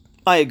big.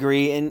 I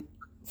agree, and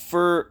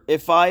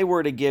if I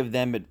were to give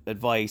them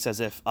advice, as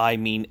if I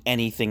mean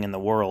anything in the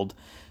world,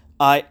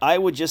 I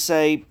would just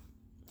say,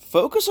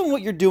 focus on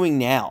what you're doing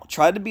now.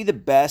 Try to be the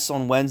best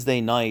on Wednesday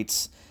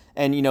nights,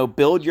 and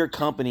build your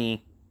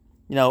company,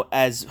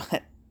 as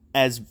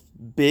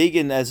big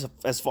and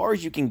as far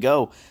as you can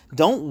go.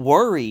 Don't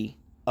worry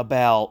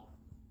about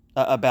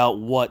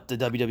what the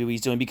WWE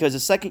is doing, because the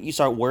second you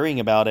start worrying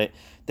about it,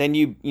 then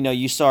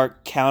you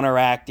start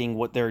counteracting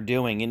what they're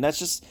doing, and that's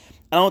just,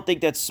 I don't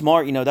think that's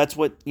smart. That's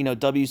what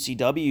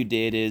WCW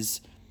did, is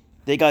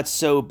they got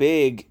so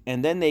big,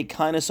 and then they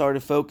kind of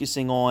started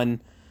focusing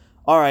on,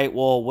 all right,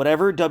 well,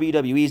 whatever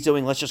WWE is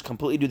doing, let's just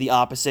completely do the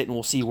opposite, and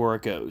we'll see where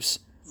it goes.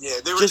 Yeah,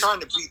 they were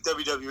trying to beat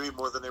WWE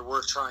more than they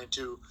were trying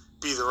to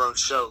be their own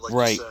show, like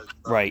right, you said.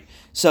 Right.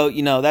 So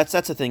that's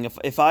the thing.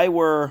 If I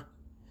were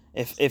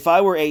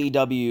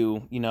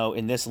AEW,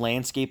 in this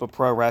landscape of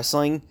pro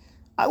wrestling,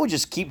 I would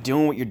just keep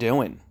doing what you're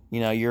doing.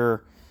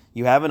 You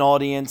have an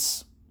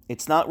audience.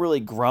 It's not really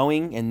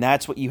growing, and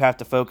that's what you have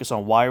to focus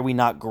on. Why are we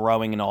not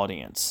growing an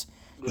audience?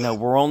 Yeah.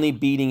 We're only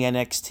beating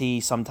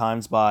NXT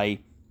sometimes by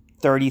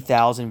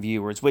 30,000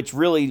 viewers, which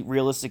really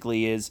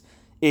realistically is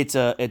it's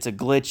a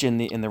glitch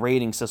in the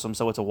rating system,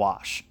 so it's a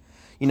wash.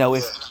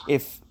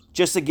 If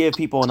just to give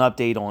people an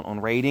update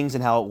on ratings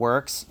and how it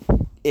works,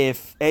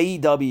 if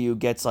AEW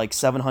gets like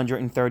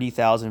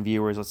 730,000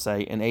 viewers, let's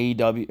say, and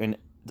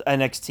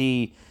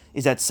NXT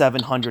is at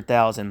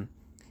 700,000,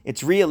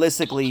 it's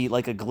realistically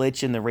like a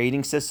glitch in the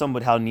rating system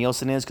with how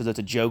Nielsen is, because it's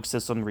a joke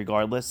system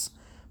regardless.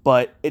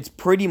 But it's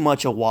pretty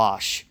much a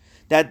wash.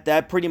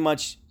 That pretty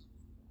much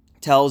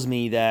tells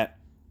me that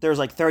there's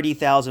like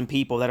 30,000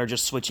 people that are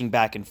just switching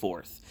back and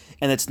forth,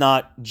 and it's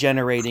not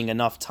generating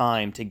enough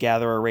time to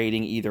gather a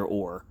rating either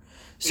or.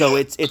 So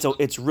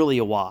it's really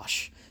a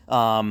wash.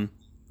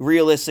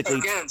 Realistically,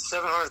 again,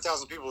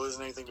 700,000 people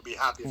isn't anything to be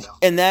happy about.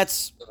 And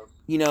that's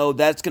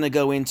that's going to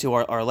go into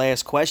our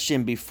last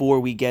question before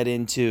we get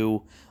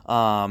into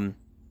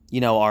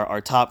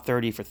our top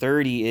 30 for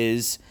 30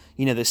 is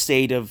the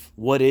state of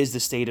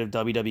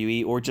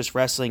WWE or just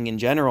wrestling in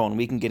general, and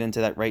we can get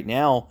into that right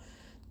now.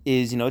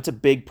 Is it's a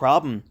big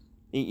problem.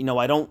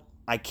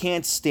 I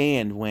can't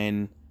stand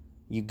when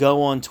you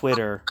go on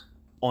Twitter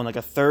on like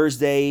a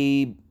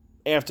Thursday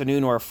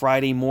afternoon or a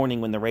Friday morning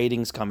when the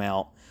ratings come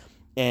out,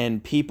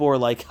 and people are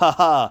like,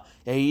 haha,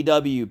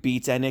 AEW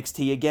beats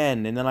NXT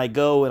again. And then I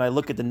go and I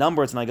look at the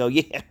numbers and I go,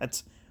 yeah,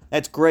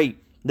 that's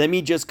great. Let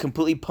me just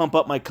completely pump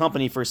up my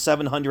company for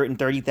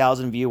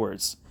 730,000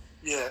 viewers.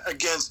 Yeah,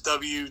 against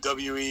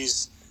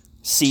WWE's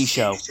C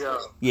show.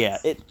 Yeah.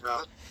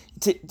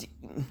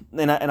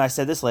 And I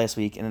said this last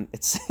week, and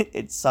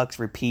it sucks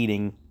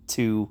repeating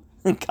to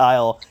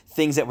Kyle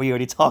things that we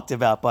already talked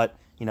about, but,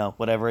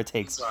 whatever it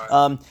takes.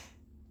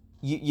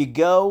 You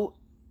go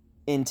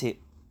into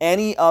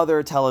any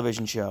other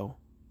television show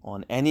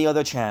on any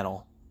other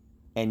channel,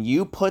 and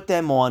you put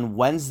them on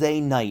Wednesday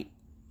night,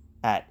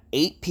 at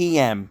 8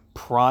 p.m.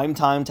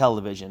 primetime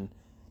television,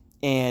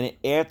 and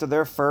after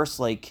their first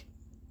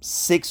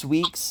 6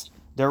 weeks,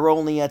 they're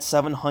only at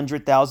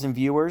 700,000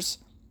 viewers.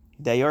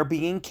 They are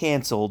being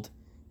canceled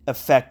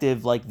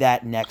effective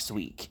that next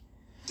week.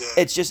 Yeah.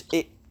 It's just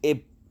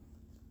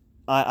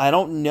I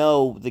don't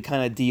know the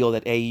kind of deal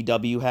that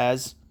AEW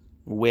has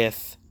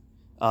with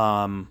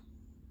TNT,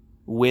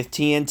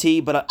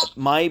 but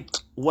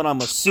what I'm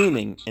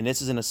assuming, and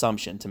this is an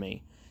assumption to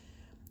me,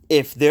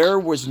 if there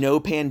was no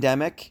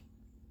pandemic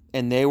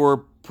and they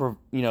were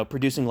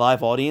producing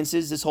live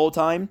audiences this whole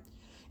time,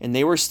 and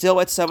they were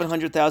still at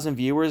 700,000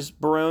 viewers,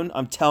 Barone,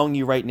 I'm telling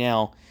you right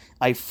now,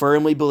 I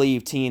firmly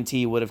believe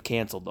TNT would have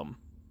canceled them.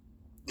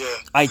 Yeah.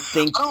 I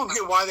don't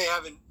get why they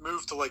haven't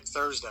moved to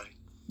Thursday.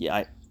 Yeah,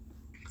 I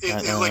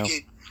don't know.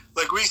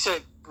 Like we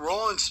said,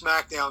 Raw and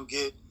SmackDown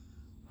get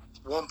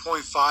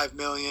 1.5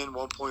 million,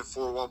 1.4,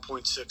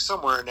 1.6,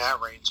 somewhere in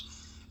that range.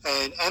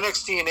 And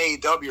NXT and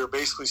AEW are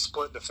basically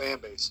splitting the fan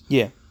base.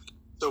 Yeah.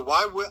 So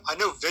I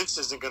know Vince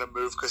isn't going to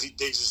move because he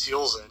digs his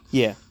heels in.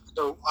 Yeah.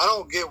 So I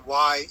don't get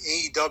why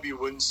AEW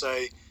wouldn't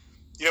say,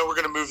 we're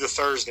going to move to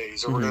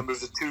Thursdays or we're going to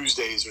move to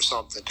Tuesdays or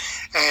something.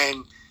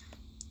 And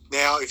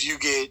now if you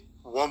get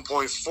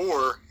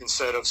 1.4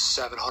 instead of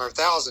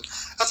 700,000,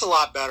 that's a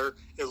lot better.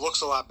 It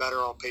looks a lot better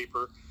on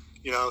paper,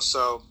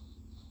 so.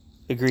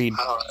 Agreed.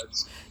 I don't know.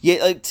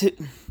 Yeah,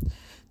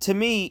 to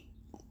me,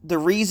 the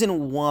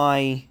reason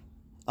why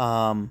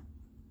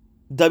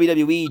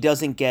WWE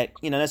doesn't get,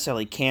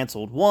 necessarily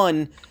canceled,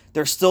 one,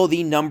 they're still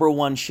the number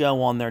one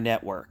show on their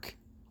network,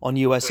 on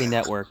USA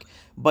Network,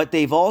 but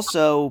they've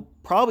also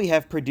probably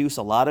have produced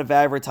a lot of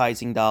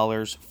advertising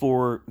dollars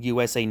for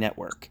USA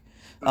Network.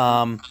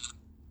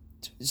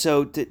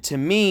 So to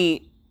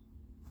me,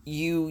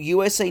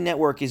 USA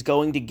Network is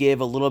going to give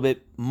a little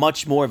bit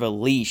much more of a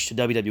leash to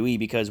WWE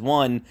because,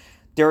 one,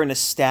 they're an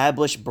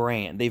established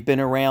brand. They've been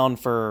around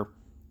for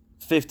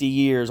 50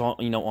 years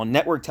on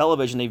network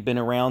television. They've been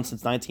around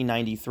since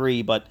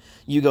 1993, but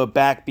you go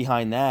back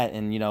behind that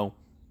and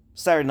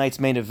Saturday night's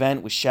main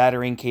event was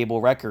shattering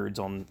cable records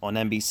on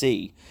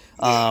NBC.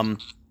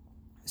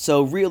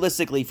 So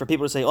realistically, for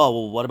people to say, "Oh,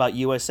 well, what about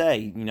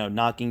USA?"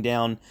 Knocking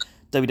down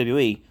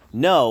WWE.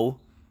 No,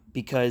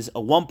 because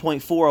a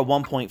 1.4, a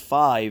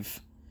 1.5,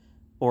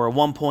 or a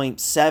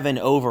 1.7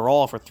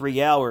 overall for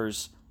 3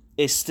 hours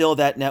is still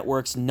that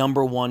network's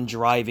number one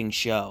driving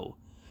show.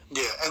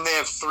 Yeah, and they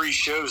have 3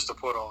 shows to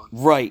put on.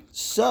 Right.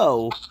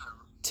 So,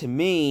 to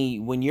me,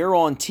 when you're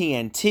on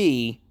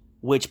TNT,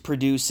 which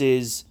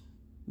produces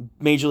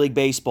Major League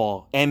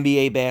Baseball,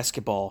 NBA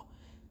basketball,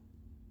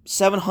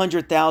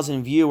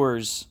 700,000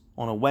 viewers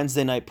on a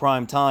Wednesday night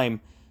prime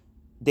time,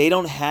 they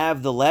don't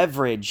have the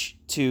leverage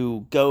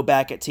to go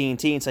back at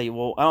TNT and say,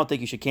 "Well, I don't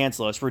think you should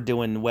cancel us. We're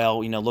doing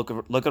well. Look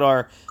at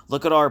our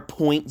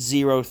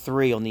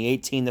 .03 on the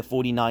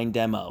 18-49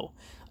 demo."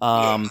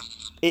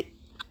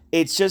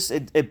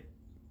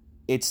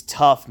 It's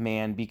tough,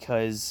 man,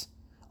 because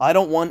I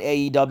don't want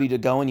AEW to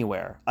go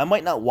anywhere. I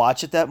might not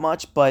watch it that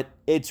much, but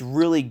it's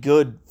really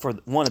good for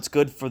one. It's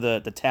good for the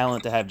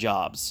talent to have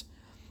jobs.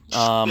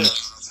 And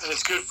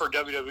it's good for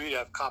WWE to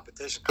have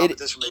competition.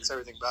 Competition makes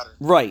everything better.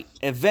 Right.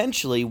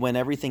 Eventually, when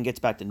everything gets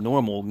back to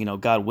normal,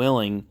 God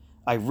willing,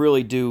 I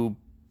really do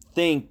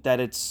think that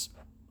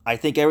I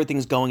think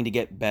everything's going to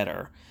get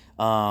better.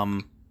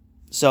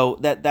 So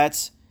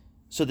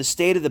the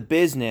state of the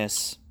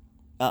business.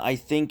 I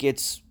think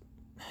it's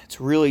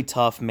really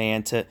tough,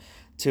 man, to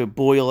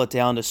boil it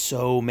down to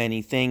so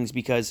many things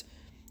because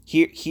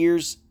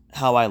here's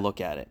how I look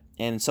at it.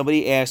 And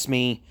somebody asked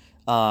me,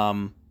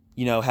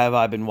 have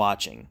I been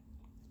watching?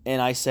 And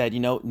I said,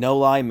 no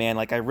lie, man,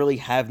 I really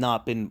have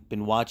not been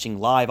watching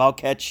live. I'll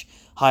catch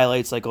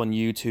highlights on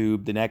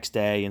YouTube the next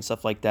day and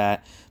stuff like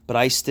that. But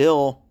I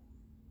still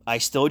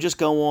just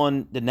go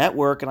on the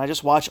network and I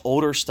just watch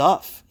older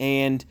stuff.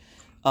 And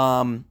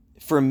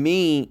for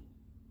me,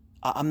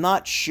 I'm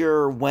not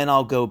sure when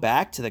I'll go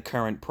back to the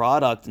current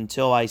product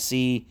until I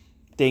see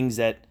things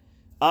that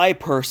I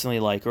personally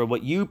like or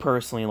what you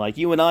personally like.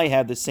 You and I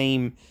have the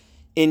same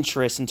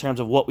interests in terms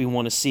of what we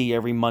want to see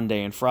every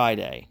Monday and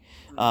Friday.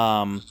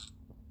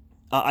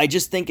 I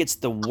just think it's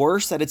the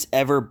worst that it's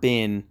ever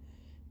been,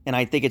 and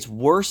I think it's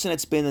worse than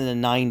it's been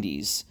in the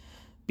 90s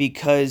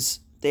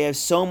because they have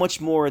so much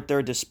more at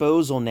their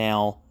disposal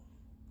now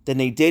than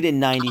they did in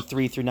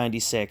 93 through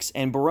 96.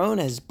 And Barone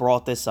has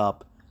brought this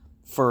up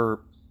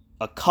for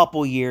a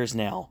couple years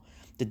now.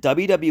 The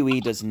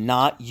WWE does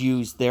not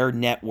use their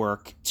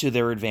network to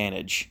their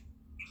advantage.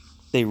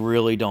 They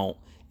really don't.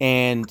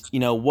 And,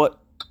 what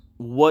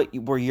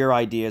were your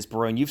ideas,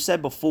 Barone? You've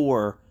said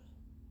before,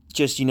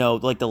 just,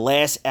 the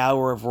last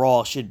hour of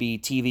Raw should be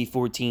TV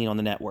 14 on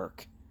the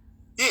network.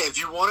 Yeah, if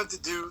you wanted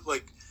to do,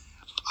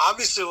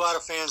 obviously a lot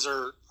of fans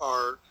are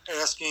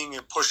asking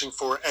and pushing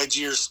for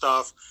edgier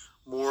stuff,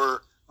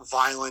 more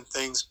violent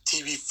things,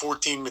 TV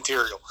 14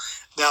 material.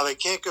 Now, they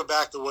can't go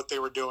back to what they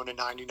were doing in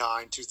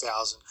 99,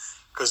 2000,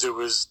 because it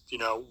was,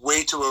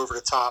 way too over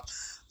the top.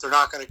 They're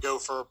not going to go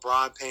for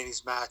bra and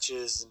panties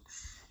matches and,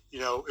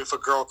 if a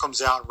girl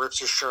comes out and rips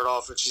her shirt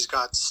off and she's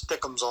got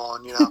stickums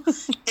on,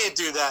 can't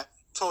do that.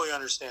 Totally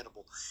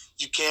understandable.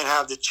 You can't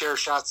have the chair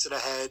shots to the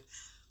head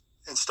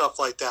and stuff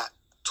like that.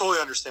 Totally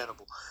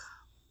understandable.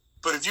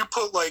 But if you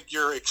put like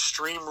your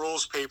Extreme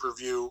Rules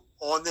pay-per-view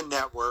on the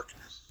network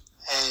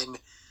and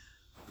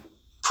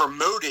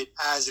promote it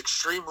as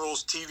Extreme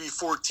Rules TV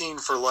 14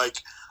 for like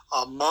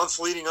a month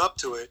leading up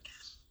to it,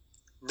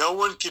 no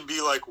one can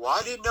be like, well,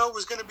 I didn't know it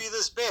was going to be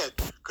this bad,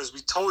 because we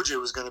told you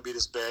it was going to be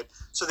this bad.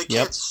 So they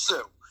can't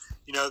sue.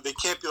 They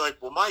can't be like,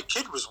 well, my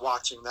kid was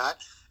watching that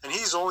and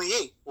he's only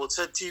 8. Well, it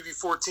said TV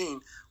 14.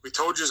 We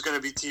told you it was going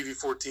to be TV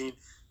 14.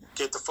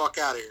 Get the fuck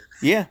out of here.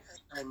 Yeah.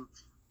 And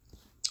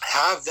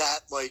have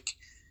that like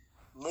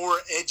more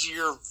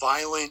edgier,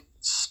 violent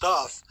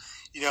stuff.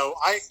 You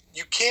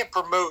can't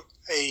promote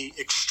a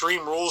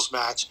Extreme Rules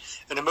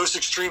match, and the most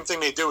extreme thing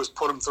they do is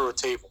put them through a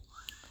table.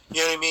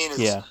 You know what I mean?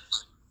 Yeah.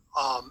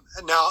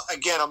 Now,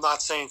 again, I'm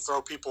not saying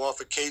throw people off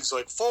a cage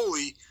like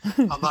Foley.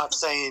 I'm not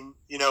saying,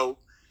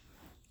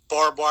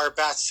 barbed wire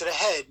bats to the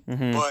head.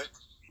 Mm-hmm. But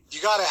you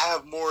got to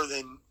have more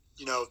than,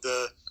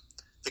 the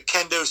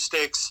kendo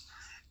sticks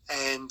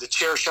and the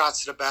chair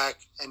shots to the back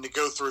and to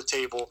go through a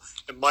table.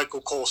 And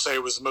Michael Cole say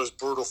it was the most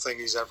brutal thing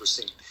he's ever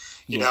seen.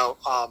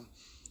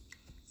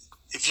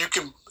 If you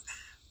can,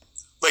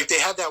 like they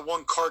had that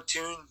one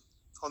cartoon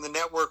on the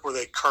network where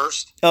they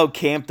cursed. Oh,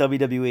 Camp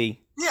WWE.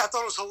 Yeah, I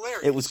thought it was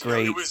hilarious. It was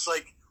great. It was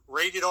like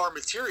rated R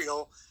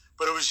material,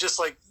 but it was just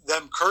like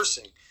them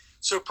cursing.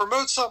 So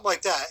promote something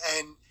like that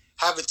and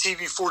have a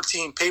TV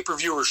 14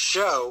 pay-per-view or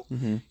show.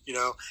 Mm-hmm.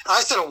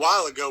 I said a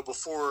while ago,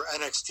 before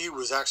NXT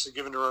was actually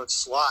given their own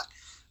slot,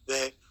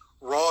 that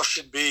Raw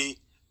should be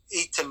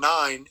 8 to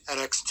 9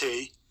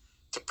 NXT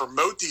to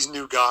promote these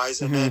new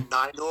guys, and then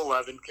 9 to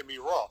 11 can be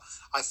Raw.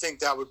 I think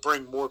that would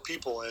bring more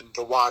people in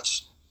to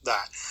watch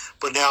that.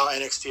 But now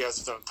NXT has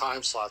its own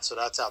time slot, so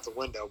that's out the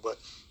window. But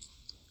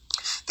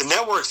the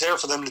network's there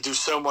for them to do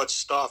so much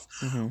stuff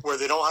where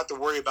they don't have to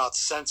worry about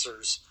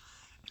censors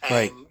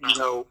and,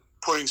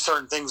 putting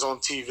certain things on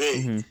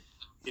TV.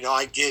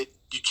 I get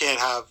you can't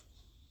have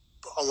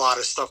a lot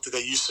of stuff that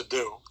they used to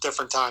do.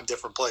 Different time,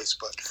 different place.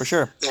 But for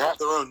sure, they have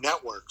their own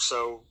network,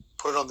 so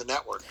put it on the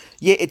network.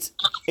 Yeah,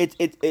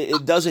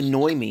 it does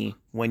annoy me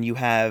when you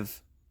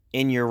have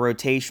in your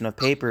rotation of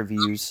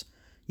pay-per-views,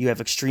 you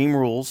have Extreme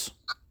Rules,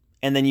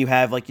 and then you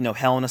have like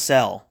Hell in a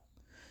Cell,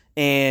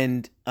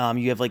 and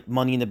you have like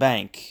Money in the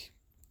Bank,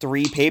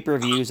 3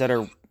 pay-per-views that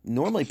are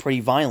normally pretty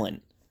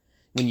violent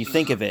when you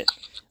think of it.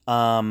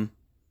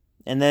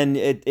 And then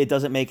it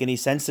doesn't make any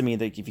sense to me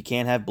that if you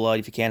can't have blood,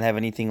 if you can't have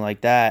anything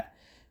like that,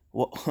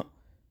 well,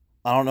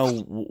 I don't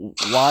know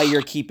why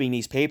you're keeping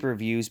these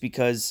pay-per-views,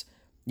 because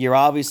you're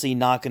obviously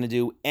not going to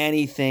do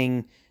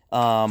anything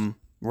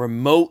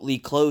remotely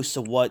close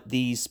to what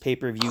these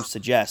pay-per-views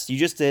suggest. You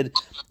just did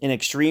an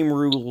Extreme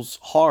Rules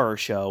horror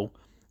show,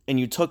 and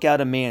you took out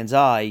a man's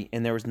eye,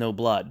 and there was no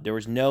blood. There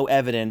was no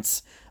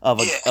evidence of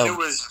a... it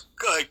was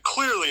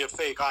clearly a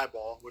fake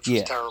eyeball, which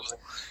was terrible.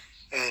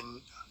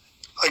 And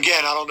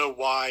again, I don't know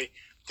why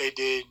they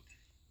did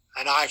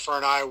an eye for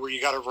an eye where you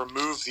got to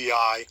remove the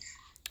eye,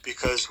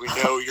 because we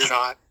know you're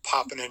not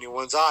popping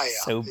anyone's eye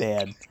out. So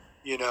bad.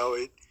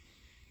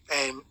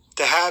 And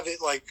to have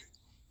it like,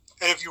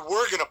 and if you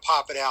were going to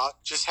pop it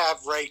out, just have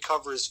Ray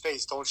cover his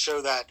face. Don't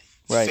show that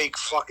fake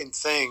fucking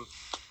thing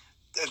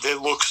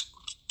that looks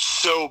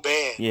so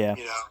bad. Yeah.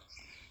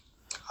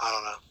 I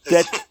don't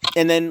know.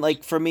 And then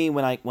like for me,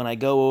 when I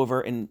go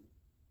over, and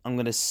I'm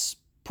going to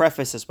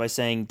preface this by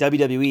saying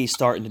WWE is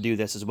starting to do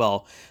this as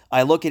well.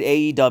 I look at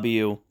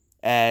AEW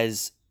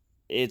as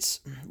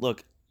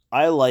look,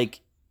 I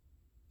like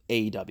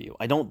AEW.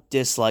 I don't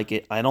dislike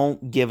it. I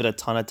don't give it a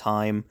ton of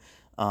time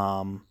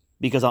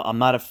because I'm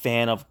not a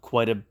fan of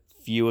quite a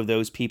few of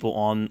those people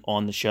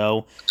on the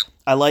show.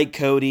 I like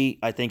Cody.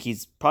 I think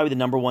he's probably the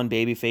number one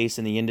babyface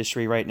in the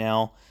industry right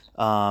now.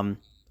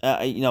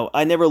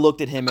 I never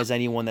looked at him as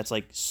anyone that's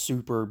like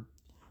super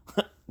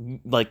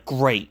like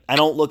great. I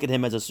don't look at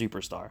him as a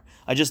superstar.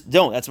 I just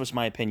don't. That's just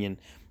my opinion.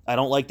 I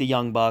don't like the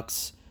Young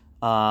Bucks.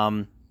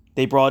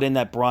 They brought in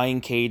that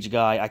Brian Cage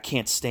guy. I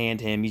can't stand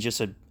him. He's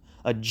just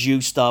a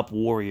juiced up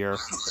warrior.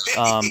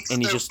 And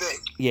he's so just big.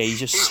 Yeah,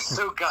 he's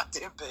so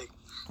goddamn big.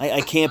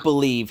 I can't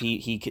believe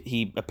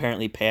he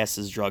apparently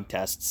passes drug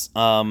tests.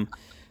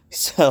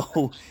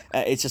 So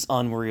it's just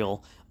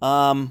unreal.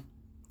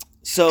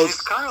 So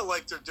it's kind of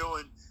like they're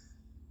doing,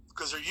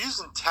 because they're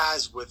using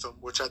Taz with them,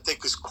 which I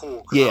think is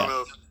cool. I don't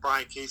know if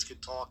Brian Cage can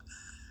talk,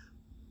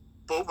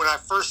 but when I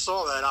first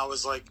saw that, I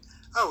was like,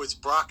 "Oh, it's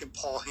Brock and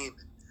Paul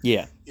Heyman."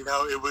 Yeah,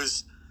 it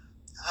was,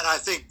 and I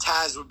think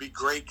Taz would be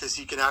great because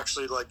he can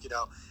actually, like,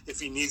 if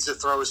he needs to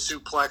throw a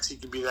suplex, he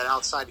can be that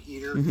outside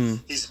heater.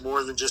 He's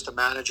more than just a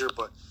manager.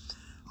 But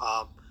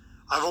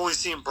I've only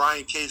seen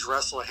Brian Cage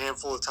wrestle a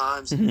handful of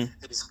times, and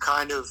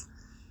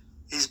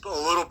he's a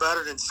little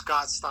better than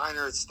Scott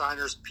Steiner at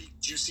Steiner's peak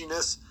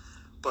juiciness,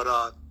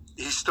 but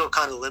he's still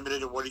kind of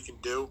limited in what he can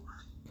do.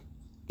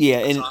 Yeah,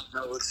 and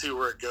so, let's see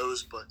where it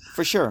goes. But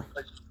for sure.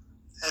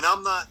 And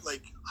I'm not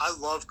like, I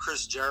love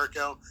Chris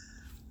Jericho,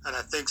 and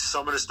I think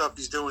some of the stuff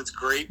he's doing is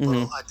great, but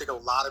Mhm. I think a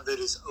lot of it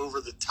is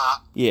over the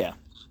top, Yeah.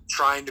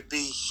 trying to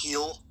be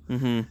heel,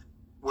 Mm-hmm.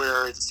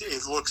 where it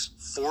looks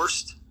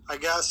forced, I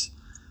guess.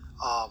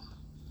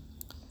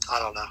 I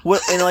don't know. Well,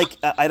 and like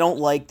I don't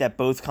like that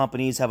both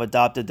companies have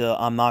adopted the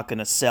I'm not going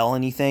to sell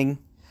anything,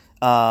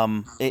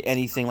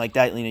 anything like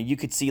that. You know, you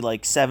could see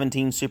like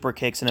 17 super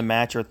kicks in a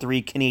match or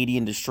 3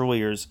 Canadian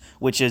destroyers,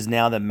 which is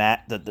now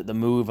the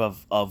move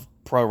of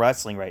pro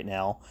wrestling right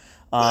now.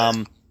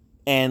 Um,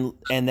 and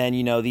then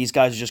these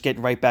guys are just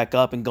getting right back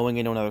up and going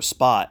into another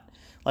spot.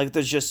 Like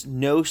there's just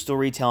no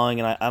storytelling,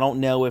 and I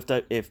don't know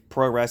if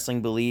pro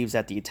wrestling believes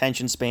that the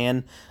attention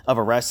span of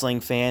a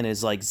wrestling fan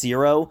is like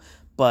 0,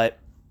 but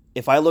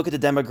if I look at the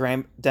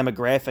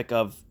demographic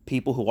of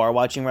people who are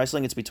watching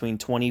wrestling, it's between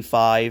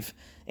 25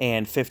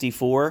 and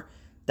 54.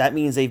 That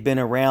means they've been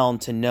around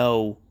to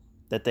know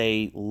that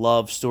they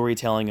love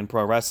storytelling in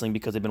pro wrestling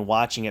because they've been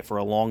watching it for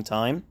a long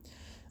time.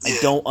 Yeah. I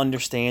don't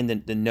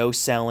understand the no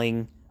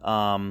selling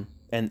and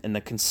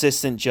the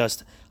consistent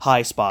just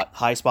high spot.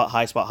 Guys like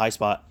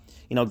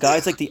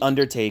The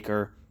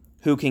Undertaker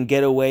who can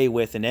get away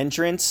with an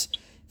entrance,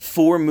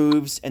 4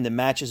 moves, and the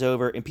match is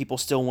over, and people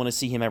still want to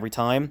see him every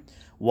time.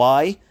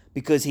 Why?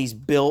 Because he's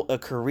built a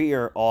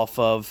career off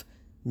of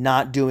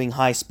not doing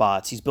high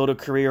spots. He's built a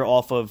career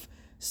off of,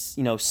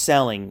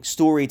 selling,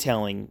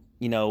 storytelling,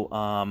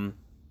 being,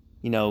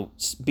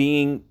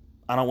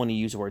 I don't want to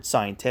use the word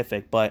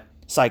scientific, but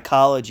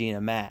psychology in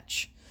a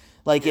match.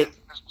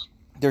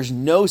 There's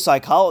no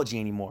psychology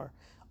anymore.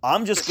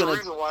 It's the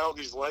reason why all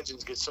these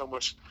legends get so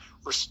much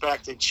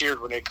respect and cheered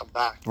when they come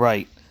back.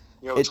 Right.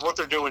 It's what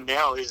they're doing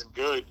now isn't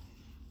good,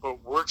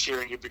 but we're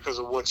cheering you because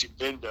of what you've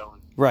been doing.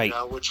 Right.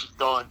 What you've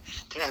done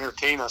to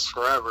entertain us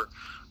forever.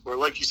 Where,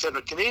 like you said,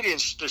 a Canadian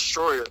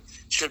destroyer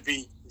should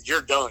be,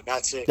 you're done.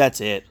 That's it. That's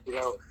it.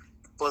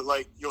 But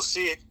you'll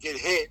see it get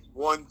hit,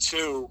 1,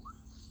 2,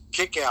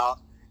 kick out,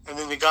 and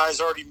then the guy's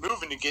already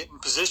moving to get in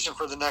position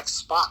for the next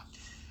spot.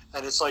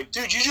 And it's like,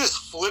 dude, you just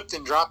flipped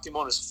and dropped him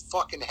on his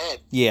fucking head.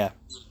 Yeah.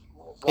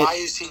 Why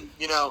is he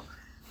getting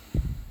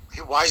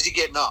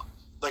up?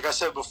 Like I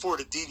said before,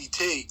 the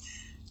DDT,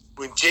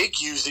 when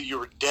Jake used it, you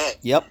were dead.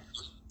 Yep.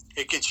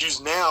 It gets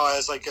used now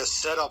as like a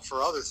setup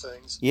for other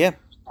things. Yeah.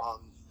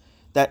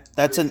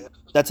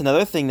 That's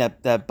another thing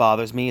that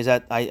bothers me is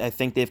that I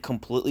think they've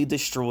completely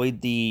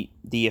destroyed the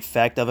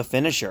effect of a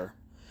finisher.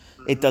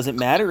 Mm-hmm. It doesn't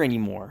matter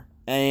anymore.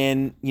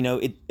 And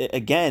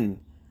again,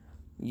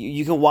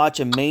 you can watch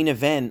a main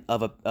event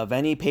of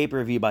any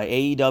pay-per-view by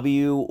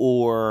AEW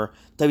or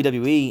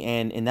WWE,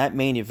 and in that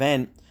main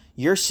event,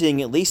 you're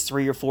seeing at least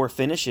 3 or 4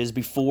 finishes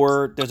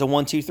before there's a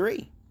 1, 2,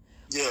 3.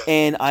 Yeah.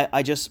 And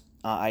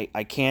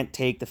I can't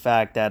take the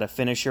fact that a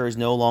finisher is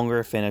no longer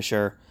a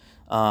finisher.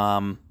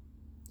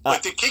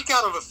 The kick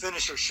out of a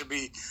finisher should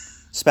be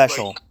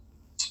special,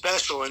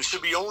 and it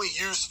should be only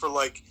used for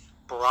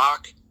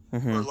Brock,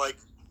 mm-hmm. or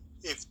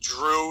if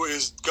Drew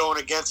is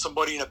going against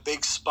somebody in a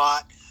big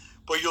spot.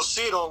 But you'll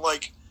see it on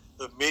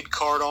the mid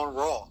card on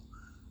Raw.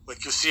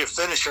 You'll see a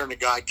finisher and the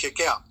guy kick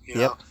out.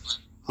 Yep.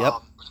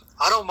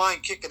 I don't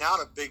mind kicking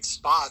out of big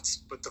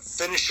spots, but the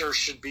finisher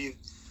should be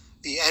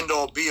the end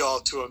all be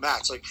all to a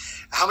match.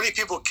 How many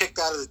people kicked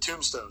out of the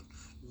Tombstone?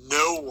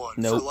 No one.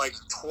 Nope.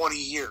 For 20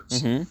 years.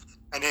 Mm-hmm.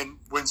 And then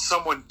when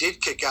someone did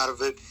kick out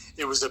of it,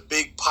 it was a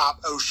big pop,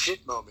 oh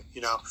shit moment.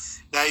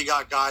 Now you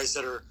got guys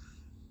that are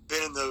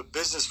been in the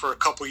business for a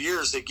couple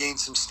years. They gained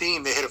some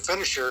steam. They hit a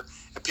finisher,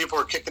 and people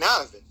are kicking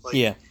out of it.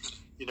 Yeah.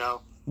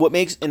 What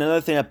makes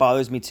another thing that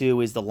bothers me too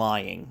is the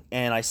lying.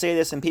 And I say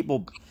this, and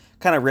people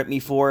kind of rip me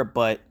for it,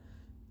 but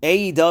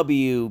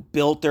AEW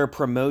built their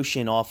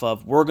promotion off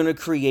of we're going to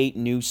create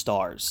new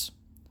stars,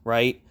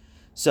 right?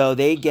 So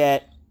they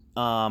get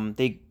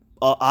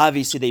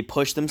obviously they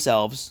push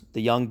themselves,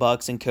 the Young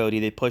Bucks and Cody,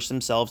 they push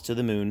themselves to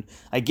the moon.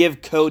 I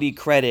give Cody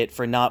credit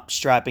for not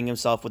strapping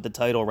himself with the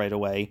title right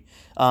away,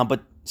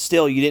 but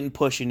still, you didn't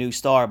push a new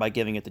star by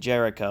giving it to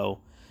Jericho.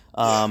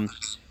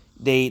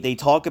 They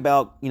talk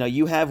about,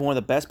 you have one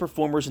of the best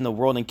performers in the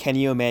world in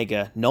Kenny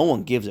Omega. No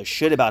one gives a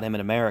shit about him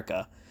in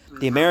America.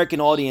 The American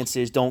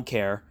audiences don't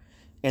care.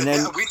 And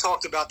then we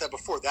talked about that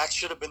before. That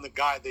should have been the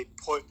guy they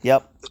put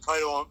the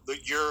title on,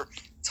 your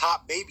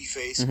top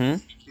babyface, mm-hmm.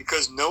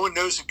 because no one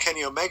knows who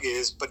Kenny Omega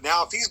is. But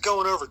now if he's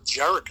going over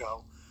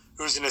Jericho,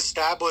 who's an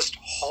established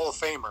Hall of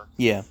Famer,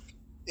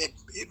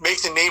 it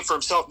makes a name for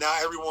himself. Now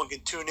everyone can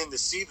tune in to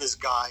see this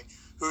guy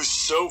who's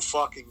so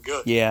fucking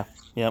good. Yeah.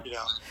 Yep.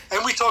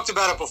 And we talked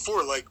about it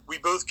before. We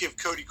both give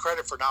Cody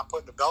credit for not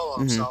putting the belt on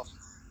himself.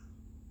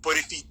 But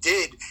if he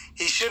did,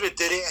 he should have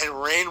did it and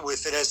ran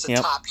with it as the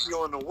top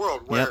heel in the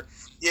world. Where,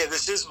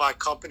 this is my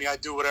company. I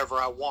do whatever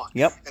I want.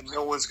 Yep. And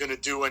no one's going to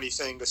do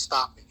anything to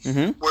stop me.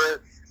 Mm-hmm.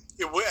 Where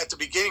at the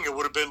beginning it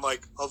would have been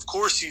of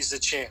course he's the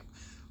champ.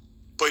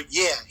 But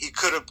he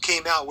could have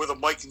came out with a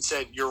mic and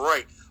said, "You're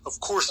right. Of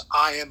course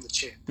I am the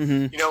champ."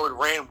 Mm-hmm. And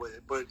ran with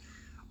it. But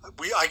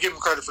I give him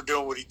credit for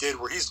doing what he did,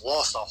 where he's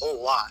lost a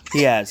whole lot.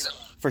 He has,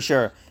 for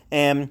sure.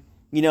 And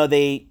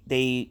they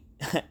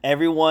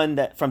everyone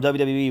that from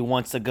WWE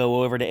wants to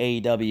go over to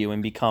AEW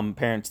and become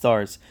parent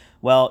stars.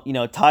 Well,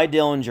 Ty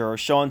Dillinger or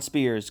Sean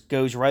Spears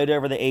goes right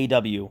over to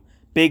AEW.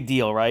 Big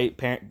deal, right?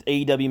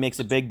 AEW makes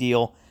a big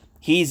deal.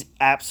 He's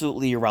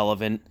absolutely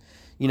irrelevant.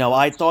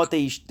 I thought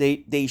they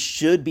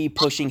should be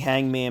pushing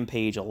Hangman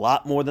Page a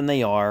lot more than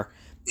they are.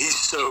 He's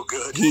so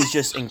good. He's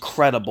just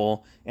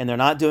incredible, and they're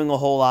not doing a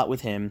whole lot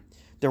with him.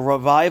 The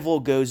Revival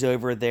goes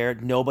over there.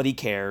 Nobody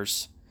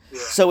cares. Yeah.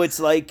 So it's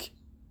like,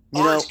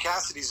 Orange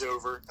Cassidy's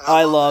over.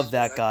 I love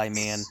that guy,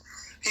 man.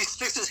 He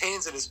sticks his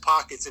hands in his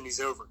pockets and he's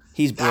over.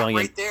 He's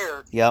brilliant. That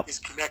right there is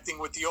connecting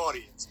with the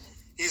audience.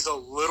 He's a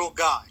little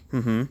guy.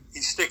 Mm-hmm. He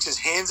sticks his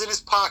hands in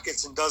his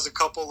pockets and does a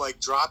couple like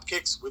drop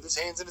kicks with his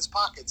hands in his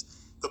pockets.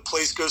 The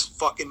place goes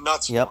fucking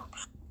nuts for him.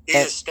 He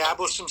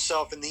established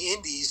himself in the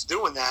indies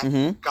doing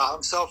that, got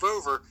himself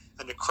over,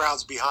 and the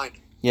crowd's behind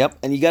him. Yep,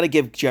 and you got to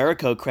give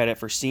Jericho credit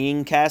for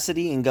seeing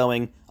Cassidy and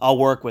going, I'll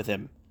work with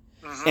him.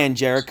 Mm-hmm. And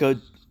Jericho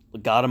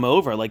got him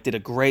over, did a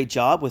great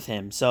job with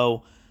him.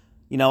 So,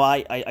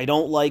 I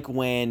don't like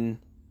when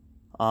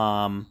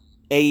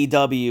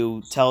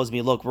AEW tells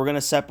me, look, we're going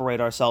to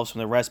separate ourselves from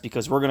the rest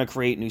because we're going to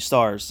create new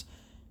stars.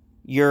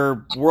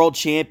 Your world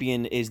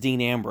champion is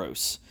Dean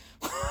Ambrose.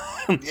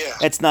 Yeah.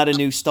 It's not a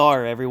new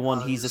star.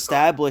 He's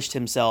established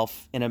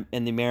himself in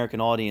the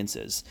American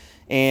audiences.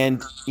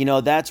 And,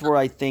 that's where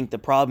I think the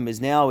problem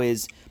is now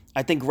is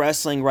I think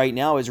wrestling right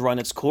now has run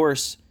its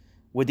course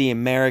with the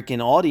American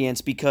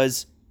audience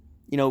because,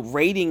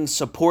 ratings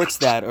supports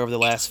that over the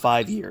last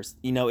 5 years.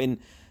 And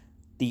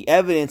the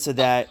evidence of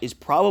that is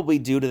probably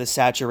due to the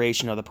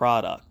saturation of the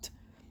product.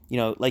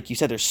 Like you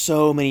said, there's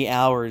so many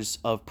hours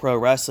of pro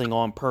wrestling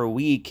on per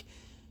week.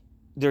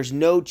 There's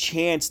no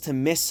chance to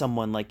miss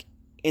someone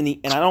and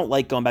I don't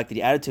like going back to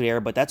the Attitude Era,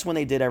 but that's when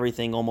they did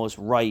everything almost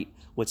right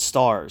with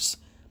stars.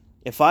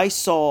 If I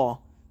saw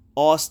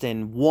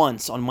Austin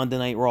once on Monday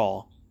Night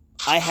Raw,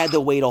 I had to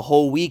wait a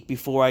whole week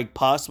before I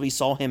possibly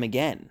saw him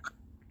again.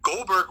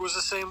 Goldberg was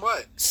the same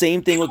way.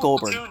 Same thing with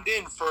Goldberg. Tuned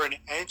in for an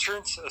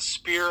entrance, a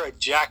spear, a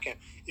jacket.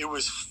 It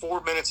was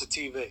 4 minutes of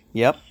TV.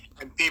 Yep.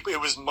 And it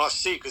was must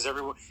see because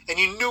everyone, and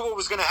you knew what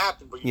was going to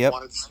happen, but you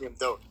wanted to see him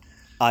do it.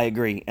 I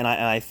agree, and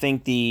I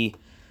think the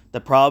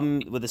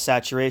problem with the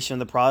saturation of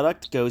the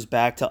product goes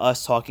back to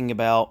us talking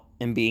about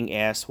and being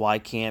asked why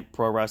can't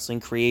pro wrestling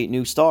create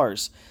new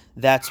stars.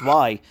 That's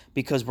why,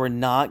 because we're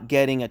not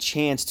getting a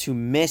chance to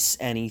miss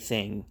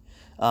anything.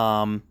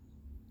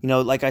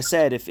 Like I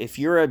said, if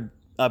you're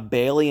a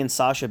Bayley and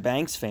Sasha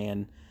Banks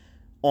fan,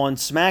 on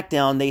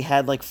SmackDown they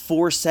had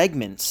 4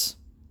 segments.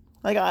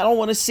 I don't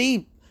want to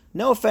see,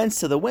 no offense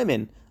to the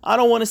women, I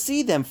don't want to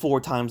see them 4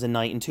 times a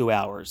night in 2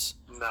 hours.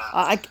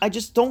 Nah. I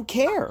just don't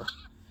care.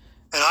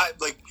 And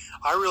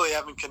I really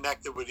haven't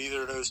connected with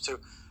either of those two.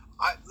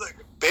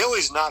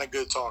 Bayley's not a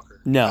good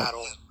talker at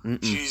all.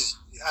 Mm-mm. She's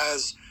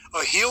as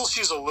a heel,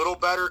 she's a little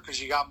better because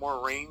she got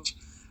more range.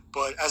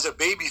 But as a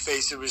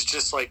babyface, it was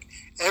just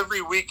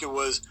every week it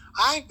was,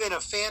 I've been a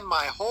fan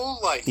my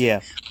whole life.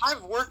 Yeah.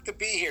 I've worked to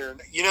be here.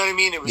 You know what I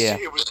mean? It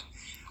was.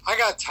 I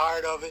got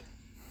tired of it.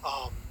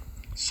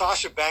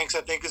 Sasha Banks,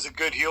 I think, is a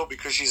good heel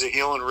because she's a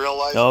heel in real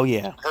life. Oh,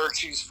 yeah.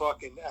 She's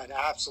fucking an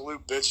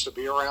absolute bitch to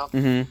be around.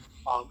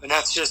 Mm-hmm. And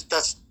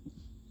that's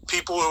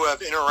people who have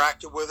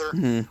interacted with her.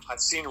 Mm-hmm. I've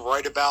seen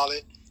write about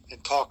it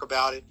and talk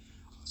about it.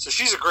 So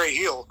she's a great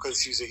heel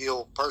because she's a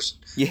heel person.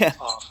 Yeah.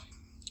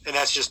 And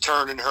that's just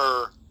turning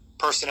her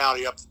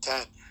personality up to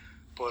 10.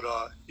 But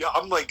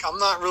I'm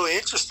not really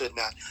interested in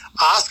that.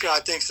 Asuka,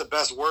 I think, is the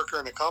best worker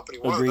in the company.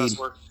 One Agreed. of the best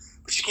workers.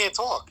 But she can't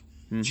talk.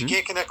 Mm-hmm. She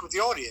can't connect with the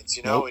audience,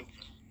 Nope. And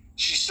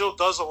she still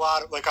does a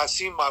lot of, I've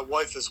seen my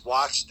wife has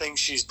watched things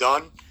she's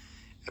done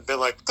and been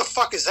like, what the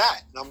fuck is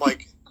that? And I'm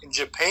like, in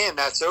Japan,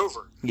 that's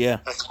over. Yeah.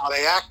 That's how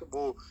they act.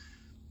 Well,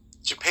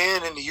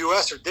 Japan and the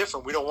U.S. are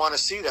different. We don't want to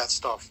see that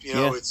stuff.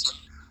 It's,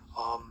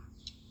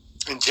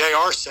 and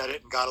JR said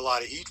it and got a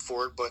lot of heat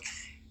for it, but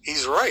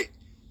he's right.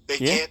 They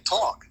can't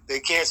talk. They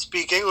can't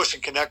speak English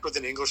and connect with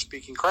an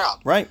English-speaking crowd.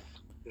 Right.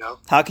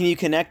 How can you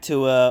connect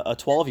to a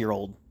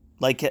 12-year-old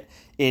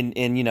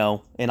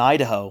in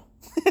Idaho?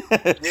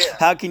 Yeah.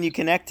 How can you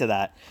connect to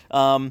that?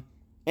 And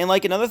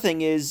another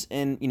thing is,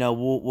 and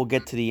we'll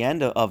get to the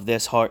end of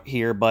this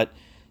here, but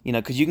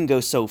because you can go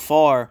so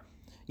far.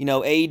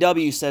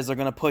 AEW says they're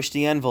going to push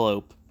the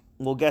envelope.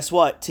 Well, guess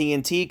what?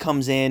 TNT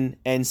comes in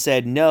and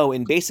said no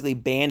and basically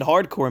banned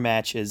hardcore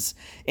matches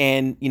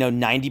and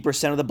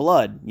 90% of the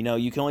blood.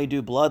 You can only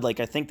do blood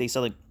I think they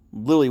said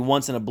literally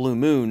once in a blue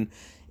moon,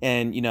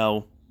 and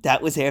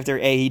that was after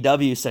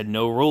AEW said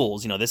no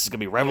rules. This is going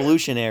to be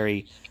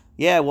revolutionary.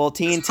 Yeah, well,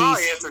 TNT. It's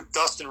probably after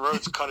Dustin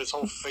Rhodes cut his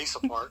whole face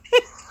apart,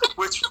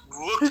 which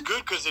looked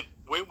good because it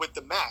went with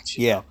the match.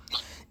 You know?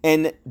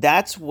 And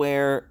that's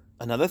where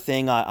another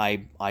thing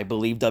I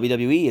believe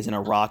WWE is in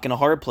a rock and a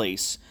hard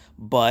place,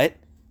 but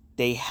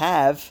they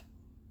have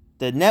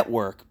the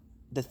network.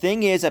 The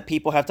thing is that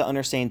people have to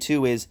understand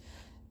too is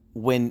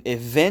if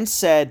Vince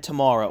said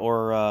tomorrow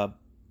or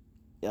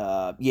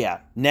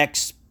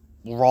next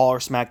Raw or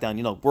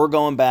SmackDown, we're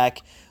going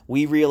back.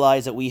 We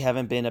realize that we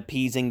haven't been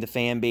appeasing the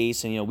fan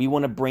base, and we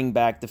want to bring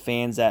back the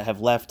fans that have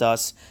left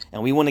us,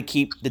 and we want to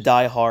keep the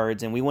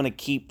diehards, and we want to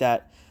keep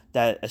that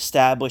that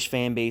established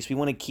fan base. We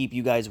want to keep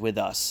you guys with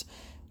us.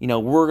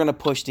 We're going to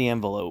push the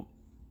envelope.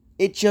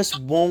 It just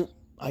won't.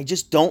 I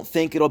just don't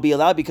think it'll be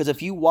allowed, because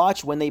if you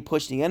watch when they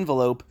push the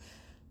envelope,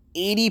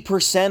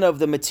 80% of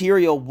the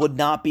material would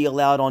not be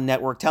allowed on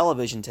network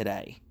television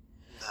today.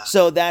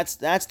 So that's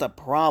the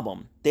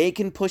problem. They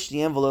can push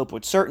the envelope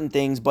with certain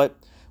things, but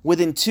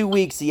within 2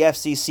 weeks, the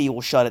FCC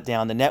will shut it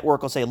down. The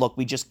network will say, "Look,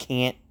 we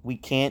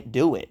can't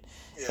do it."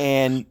 Yeah.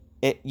 And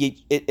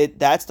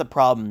that's the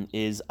problem.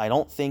 Is I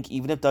don't think,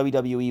 even if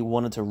WWE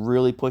wanted to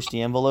really push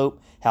the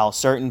envelope, how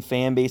certain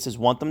fan bases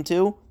want them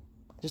to,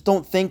 I just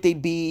don't think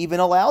they'd be even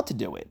allowed to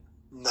do it.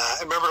 Nah, I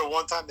remember the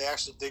one time they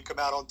actually did come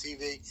out on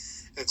TV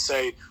and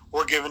say,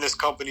 "We're giving this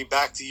company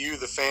back to you,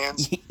 the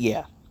fans."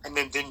 Yeah. And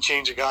then didn't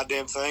change a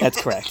goddamn thing.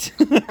 That's correct.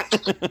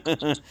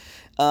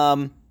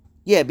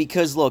 Yeah,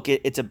 because look,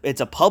 it's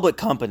a public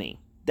company.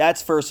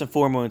 That's first and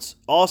foremost.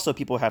 Also,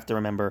 people have to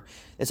remember,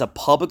 it's a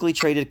publicly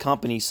traded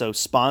company, so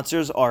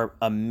sponsors are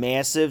a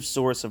massive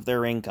source of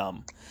their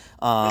income.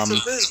 It's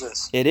a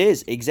business. It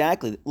is,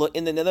 exactly. Look,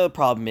 and another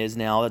problem is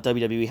now that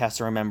WWE has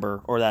to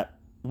remember, or that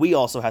we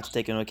also have to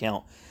take into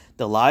account,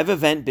 the live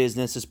event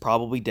business is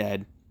probably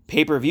dead.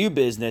 Pay-per-view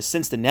business,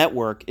 since the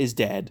network, is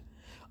dead.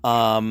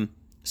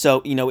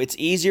 So, it's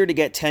easier to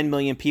get 10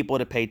 million people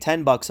to pay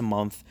 $10 a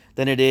month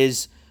than it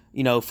is,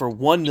 for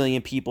 1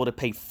 million people to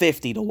pay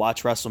 $50 to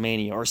watch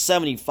WrestleMania, or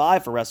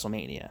 $75 for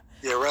WrestleMania.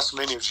 Yeah,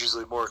 WrestleMania is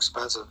usually more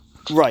expensive.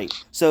 Right.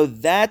 So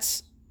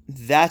that's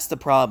the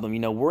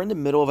problem. We're in the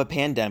middle of a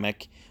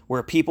pandemic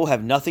where people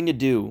have nothing to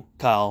do,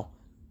 Kyle,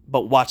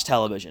 but watch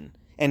television.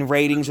 And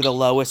ratings are the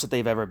lowest that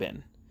they've ever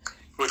been.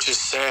 Which is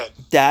sad.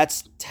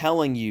 That's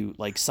telling you,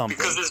 something.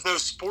 Because there's no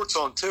sports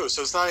on, too.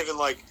 So it's not even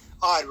like,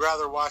 I'd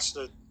rather watch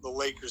the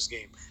Lakers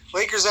game.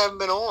 Lakers haven't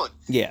been on.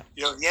 Yeah.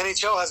 The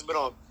NHL hasn't been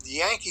on. The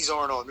Yankees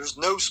aren't on. There's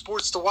no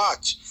sports to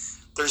watch.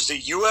 There's the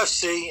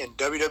UFC and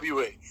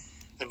WWE.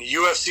 And the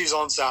UFC's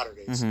on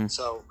Saturdays. Mm-hmm.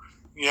 So,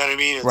 you know what I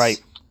mean?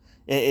 Right.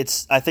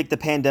 I think the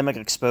pandemic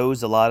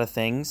exposed a lot of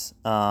things.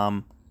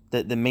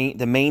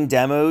 The main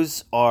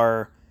demos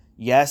are,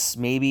 yes,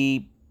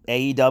 maybe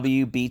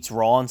AEW beats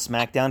Raw and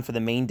SmackDown for the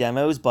main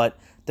demos, but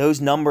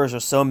those numbers are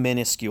so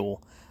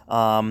minuscule.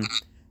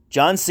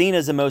 John Cena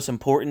is the most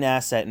important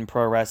asset in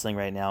pro wrestling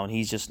right now, and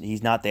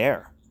he's not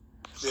there.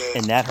 Yeah.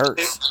 And that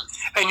hurts.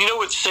 And you know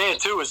what's sad,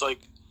 too, is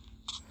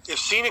if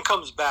Cena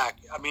comes back,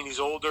 he's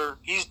older,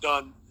 he's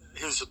done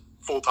his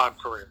full-time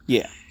career.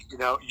 Yeah.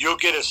 You'll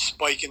get a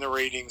spike in the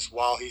ratings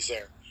while he's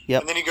there.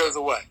 Yep. And then he goes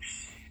away.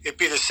 It'd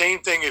be the same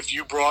thing if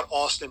you brought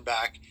Austin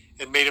back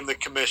and made him the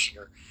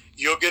commissioner.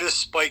 You'll get a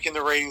spike in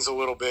the ratings a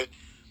little bit,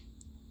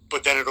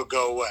 but then it'll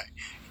go away.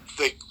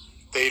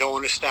 They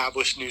don't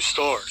establish new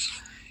stars.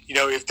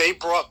 If they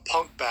brought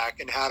Punk back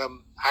and had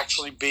him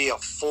actually be a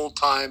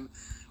full-time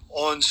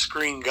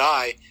on-screen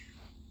guy,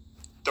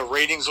 the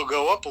ratings will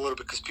go up a little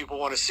bit because people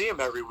want to see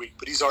him every week,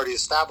 but he's already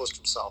established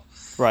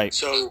himself. Right.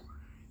 So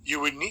you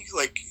would need,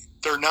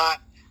 they're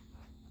not,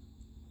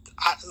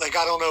 I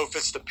don't know if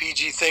it's the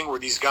PG thing where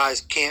these guys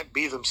can't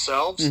be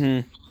themselves,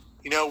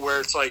 mm-hmm.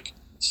 Where it's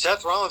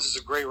Seth Rollins is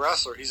a great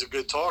wrestler. He's a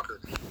good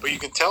talker, but you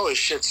can tell his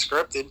shit's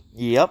scripted.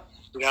 Yep.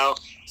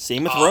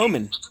 Same with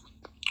Roman.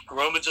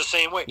 Roman's the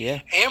same way.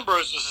 Yeah.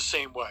 Ambrose was the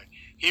same way.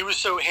 He was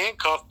so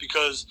handcuffed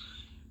because,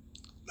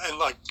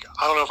 and I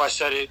don't know if I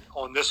said it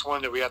on this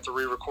one that we have to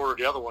re-record or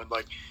the other one.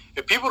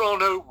 If people don't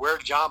know where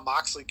Jon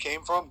Moxley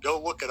came from,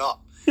 go look it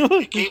up.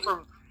 He came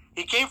from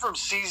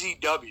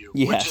CZW,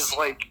 yes. which is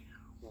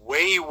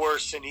way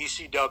worse than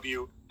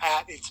ECW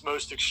at its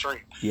most extreme.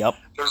 Yep.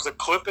 There's a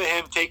clip of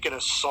him taking a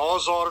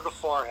sawzall to the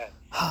forehead,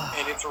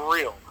 and it's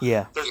real.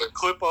 Yeah. There's a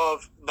clip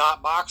of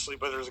not Moxley,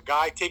 but there's a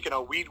guy taking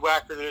a weed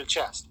whacker to the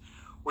chest,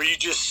 where you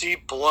just see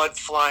blood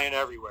flying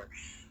everywhere.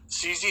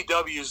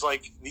 CZW is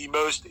the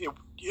most.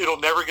 It'll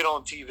never get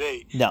on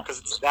TV because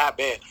it's that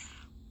bad.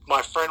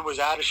 My friend was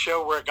at a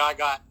show where a guy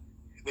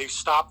they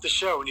stopped the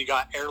show and he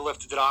got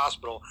airlifted to the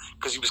hospital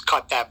because he was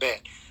cut that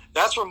bad.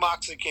 That's where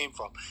Moxley came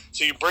from.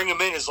 So you bring him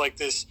in as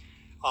this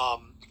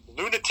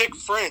lunatic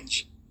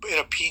fringe in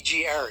a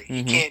PG area. Mm-hmm.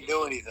 He can't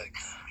do anything.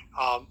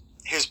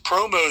 His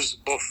promos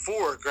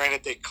before,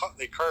 granted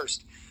they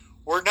cursed,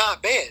 were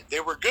not bad. They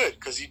were good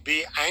because he'd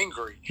be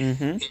angry.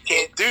 Mm-hmm. He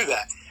can't do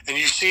that. And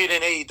you see it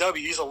in AEW.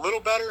 He's a little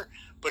better,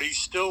 but he's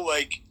still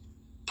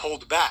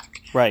pulled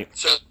back. Right.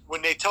 So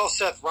when they tell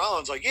Seth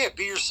Rollins, yeah,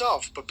 be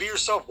yourself, but be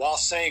yourself while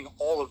saying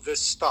all of this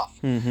stuff,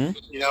 mm-hmm.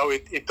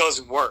 It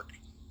doesn't work.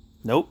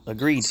 Nope.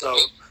 Agreed. So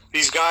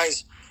these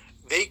guys,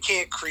 they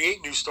can't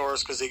create new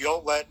stars because they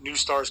don't let new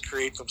stars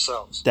create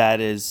themselves. That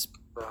is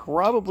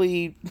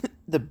probably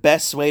the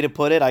best way to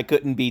put it. I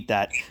couldn't beat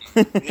that.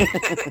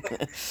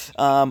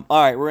 All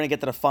right, we're going to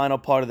get to the final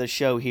part of the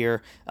show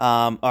here.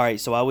 All right,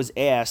 so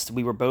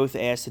we were both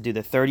asked to do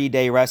the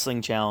 30-day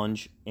wrestling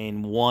challenge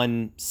in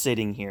one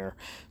sitting here.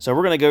 So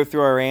we're going to go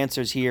through our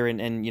answers here,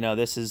 and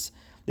this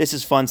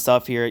is fun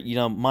stuff here.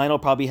 Mine will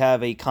probably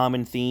have a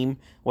common theme,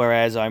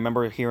 whereas I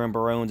remember hearing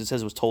Barone's,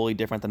 his was totally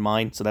different than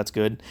mine, so that's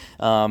good.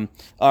 All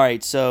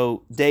right,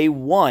 so day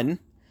one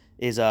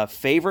is a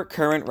favorite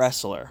current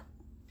wrestler.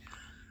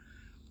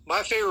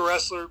 My favorite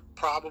wrestler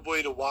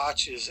probably to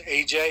watch is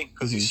AJ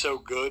because he's so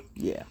good.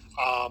 Yeah.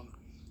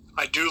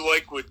 I do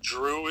like what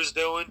Drew is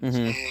doing,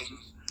 Mhm.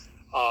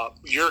 and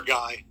your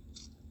guy.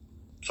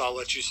 So I'll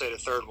let you say the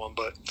third one,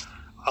 but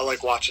I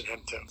like watching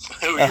him too.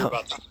 Who are you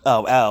about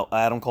that?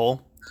 Adam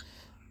Cole.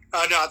 No,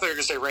 I thought you were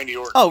gonna say Randy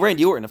Orton. Oh,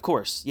 Randy Orton, of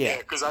course. Yeah, Yeah.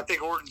 because I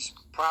think Orton's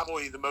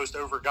probably the most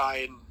over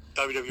guy in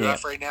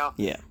WWF right now.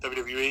 Yeah.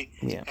 WWE.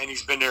 Yeah. And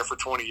he's been there for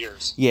 20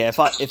 years. Yeah.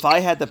 If I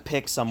had to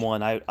pick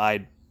someone,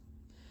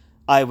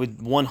 I would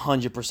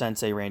 100%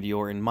 say Randy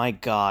Orton. My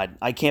God,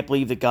 I can't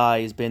believe the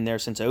guy has been there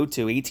since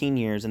 02, 18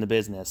 years in the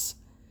business,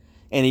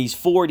 and he's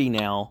 40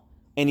 now,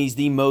 and he's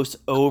the most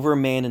over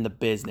man in the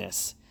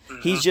business.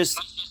 Mm-hmm. He's just.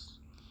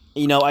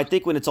 I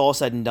think when it's all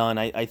said and done,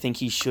 I think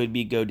he should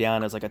go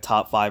down as like a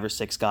top 5 or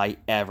 6 guy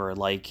ever.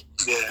 Like,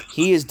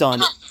 he has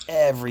done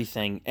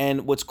everything.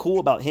 And what's cool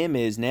about him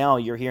is now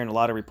you're hearing a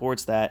lot of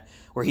reports that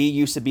where he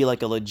used to be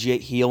like a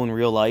legit heel in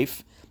real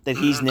life, that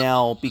he's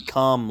now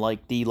become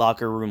like the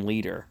locker room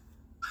leader.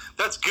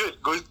 That's good.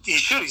 He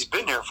should. He's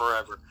been there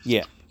forever.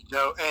 Yeah.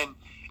 And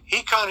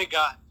he kind of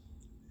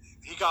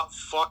got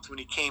fucked when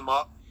he came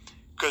up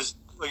because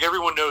like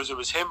everyone knows it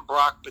was him,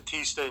 Brock,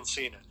 Batista, and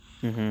Cena.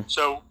 Mm-hmm.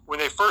 So when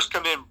they first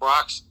come in,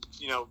 Brock's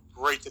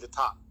right to the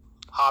top.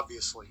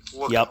 Obviously,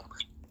 look at him.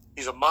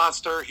 He's a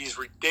monster. He's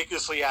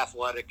ridiculously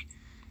athletic.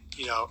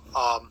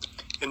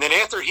 And then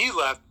after he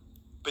left,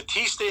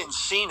 Batista and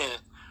Cena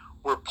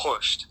were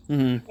pushed.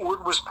 Mm-hmm.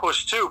 Orton was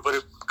pushed too, but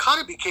it kind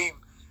of became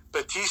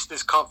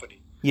Batista's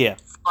company. Yeah.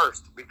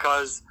 First,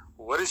 because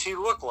what does he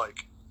look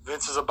like?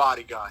 Vince is a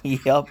body guy.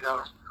 Yep.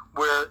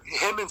 Where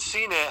him and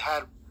Cena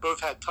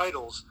both had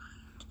titles,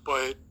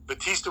 but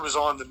Batista was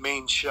on the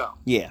main show.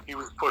 Yeah. He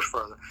was pushed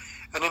further.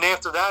 And then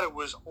after that, it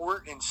was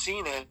Orton and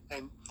Cena,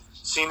 and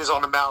Cena's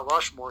on the Mount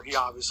Rushmore. He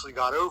obviously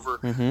got over.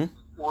 Mm-hmm.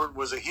 Orton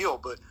was a heel,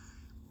 but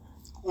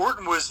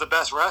Orton was the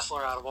best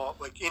wrestler out of all,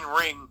 like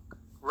in-ring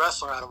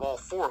wrestler out of all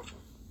 4 of them.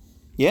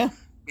 Yeah.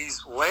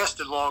 He's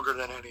lasted longer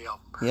than any of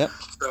them. Yep.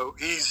 So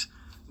he's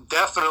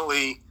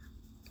definitely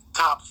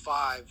top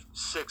 5,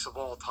 6 of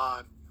all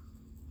time.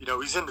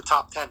 He's in the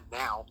top 10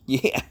 now.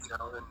 Yeah.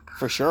 And,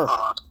 for sure.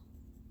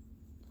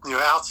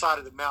 Outside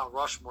of the Mount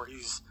Rushmore,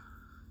 he's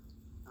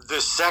the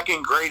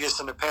second greatest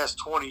in the past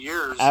 20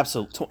 years.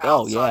 Absolutely.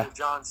 Outside of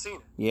John Cena.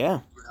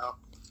 Yeah.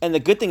 And the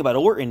good thing about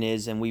Orton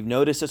is, and we've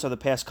noticed this over the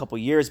past couple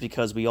of years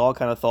because we all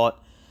kind of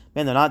thought,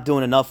 man, they're not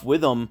doing enough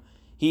with him.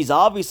 He's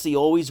obviously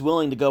always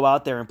willing to go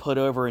out there and put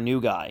over a new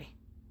guy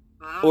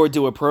or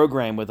do a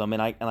program with him,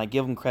 and I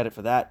give him credit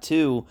for that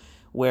too.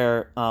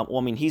 Where,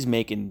 he's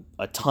making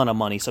a ton of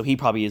money, so he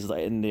probably is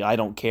in the I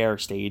don't care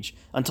stage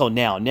until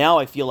now. Now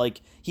I feel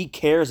like he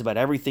cares about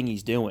everything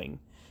he's doing,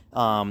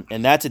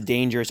 and that's a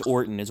dangerous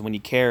Orton is when he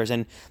cares.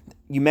 And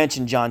you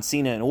mentioned John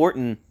Cena and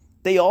Orton.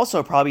 They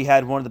also probably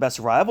had one of the best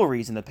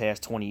rivalries in the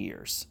past 20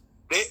 years.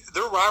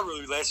 Their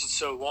rivalry lasted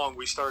so long,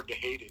 we started to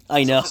hate it.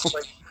 I know. It's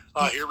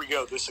like, here we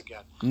go, this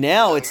again.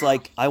 Now it's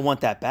like, I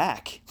want that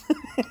back.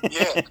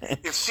 Yeah.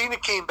 If Cena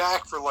came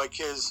back for like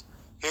his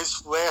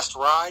last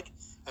ride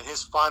and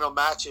his final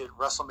match at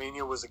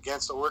WrestleMania was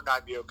against Orton,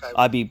 I'd be okay with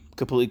I'd be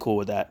completely cool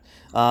with that.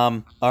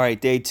 All right,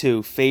 day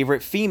 2.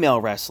 Favorite female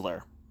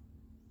wrestler?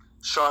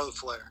 Charlotte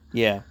Flair.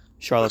 Yeah,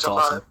 Charlotte's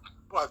awesome.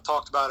 I've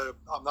talked about it.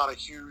 I'm not a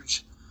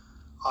huge...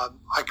 I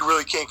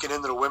really can't get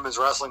into the women's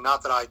wrestling.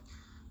 Not that I,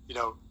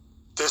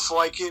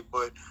 dislike it,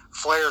 but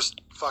Flair's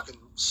fucking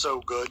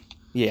so good.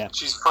 Yeah.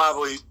 She's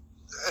probably...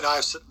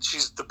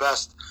 she's the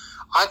best.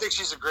 I think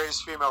she's the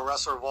greatest female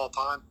wrestler of all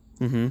time.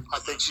 Mm-hmm. I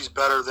think she's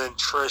better than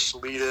Trish,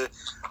 Lita.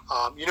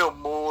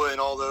 Moolah and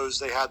all those,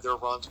 they had their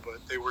runs, but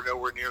they were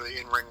nowhere near the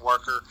in-ring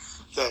worker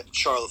that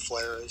Charlotte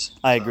Flair is.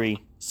 I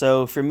agree.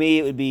 So for me,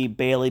 it would be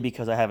Bayley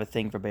because I have a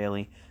thing for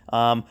Bayley.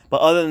 But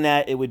other than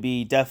that, it would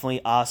be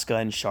definitely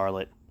Asuka and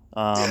Charlotte.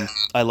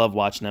 I love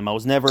watching them. I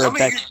was never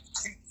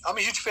I'm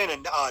a huge fan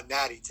of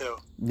Natty, too.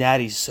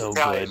 Natty's so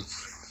good.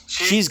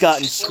 She's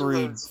gotten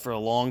screwed for a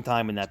long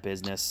time in that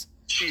business.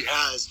 She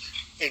has.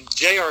 And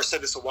JR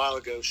said this a while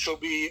ago. She'll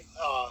be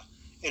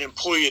an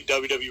employee at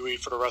WWE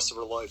for the rest of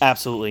her life.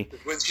 Absolutely.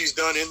 When she's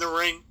done in the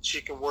ring,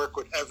 she can work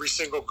with every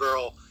single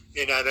girl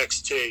in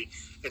NXT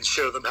and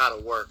show them how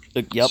to work.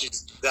 Yep.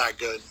 She's that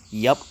good.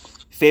 Yep.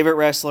 Favorite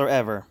wrestler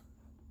ever?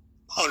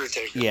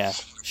 Undertaker. Yeah.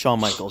 Shawn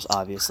Michaels,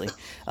 obviously.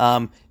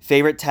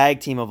 Favorite tag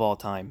team of all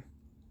time?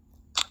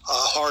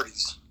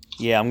 Hardys.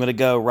 Yeah, I'm going to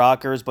go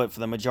Rockers, but for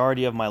the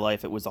majority of my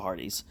life, it was the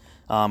Hardys.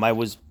 I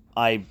was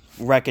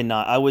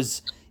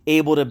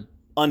able to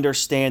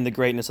understand the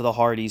greatness of the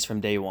Hardys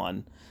from day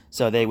one.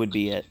 So they would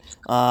be it.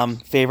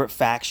 Favorite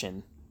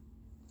faction?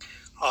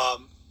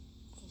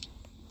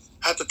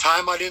 At the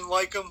time, I didn't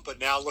like them, but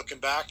now looking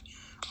back,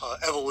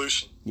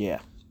 Evolution. Yeah.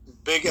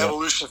 Big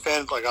Evolution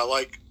fan. Like, I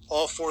like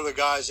all 4 of the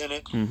guys in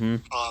it. Mm-hmm.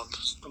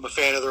 I'm a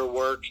fan of their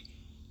work.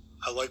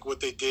 I like what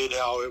they did,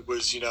 how it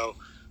was,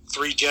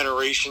 3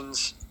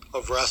 generations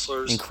of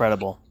wrestlers.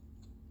 Incredible.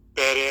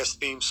 Badass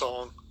theme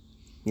song.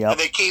 Yeah. And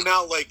they came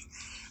out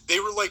they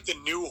were like the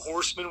new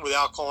Horsemen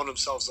without calling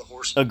themselves the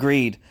Horsemen.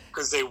 Agreed.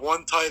 Because they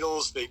won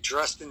titles, they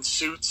dressed in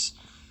suits,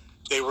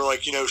 they were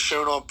like,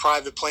 shown on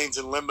private planes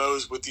and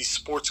limos with these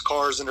sports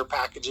cars in their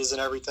packages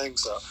and everything.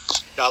 So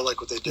I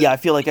like what they did. Yeah, I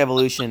feel like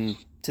Evolution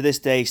to this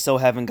day still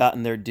haven't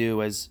gotten their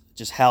due as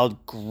just how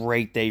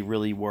great they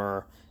really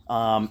were.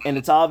 And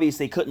it's obvious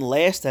they couldn't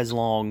last as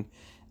long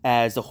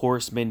as the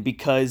Horsemen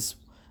because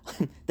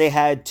they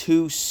had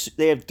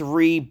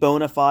three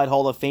bona fide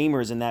Hall of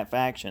Famers in that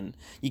faction.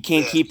 You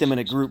can't keep them in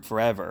a group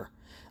forever,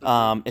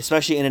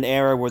 especially in an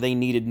era where they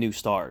needed new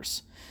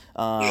stars.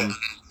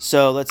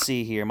 So let's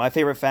see here. My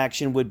favorite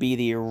faction would be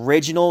the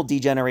original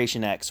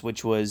D-Generation X,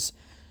 which was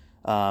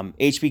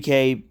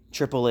HBK,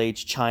 Triple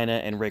H,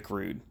 Chyna, and Rick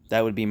Rude.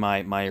 That would be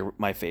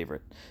my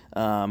favorite.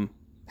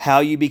 How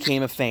you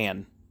became a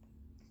fan?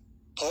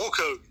 Hulk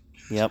Hogan.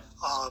 Yep.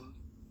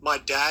 My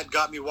dad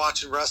got me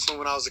watching wrestling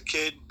when I was a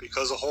kid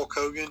because of Hulk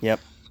Hogan. Yep.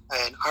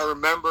 And I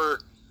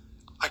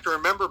can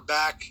remember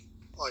back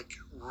like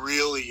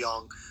really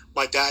young,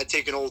 my dad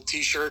taking old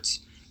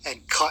T-shirts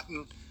and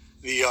cutting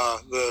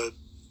the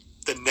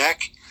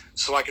neck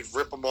so I could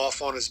rip them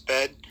off on his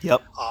bed.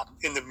 Yep.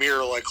 In the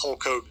mirror like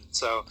Hulk Hogan.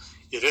 So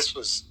yeah, this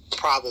was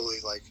probably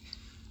like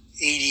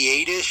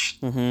 88-ish.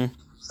 Mm-hmm.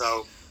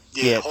 So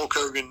yeah, Hulk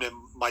Hogan and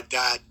my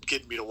dad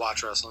getting me to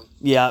watch wrestling.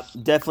 Yeah,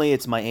 definitely.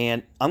 It's my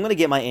aunt. I'm gonna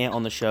get my aunt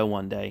on the show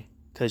one day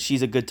because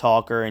she's a good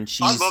talker and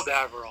I'd love to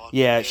have her on.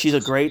 Yeah, she's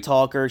a great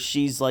talker.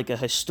 She's like a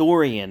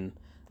historian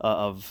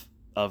of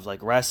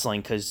like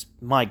wrestling. Because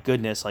my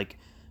goodness, like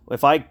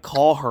if I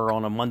call her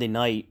on a Monday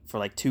night for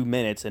like 2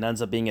 minutes, it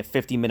ends up being a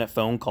 50-minute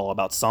phone call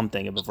about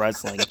something of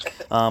wrestling.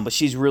 But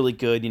she's really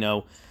good.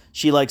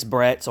 She likes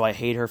Brett, so I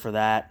hate her for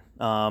that.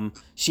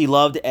 She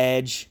loved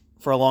Edge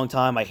for a long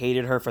time. I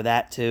hated her for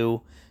that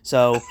too.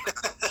 So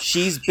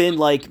she's been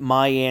like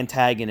my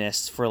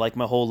antagonist for like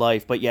my whole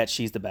life, but yet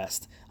she's the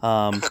best.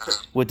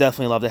 Would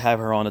definitely love to have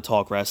her on to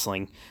talk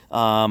wrestling.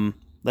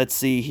 Let's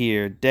see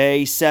here.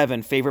 Day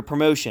 7, favorite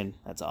promotion.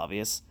 That's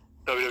obvious.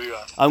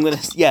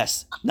 WWF.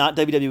 Yes, not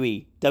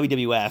WWE,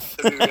 WWF.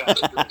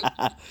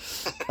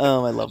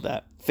 I love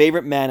that.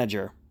 Favorite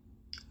manager.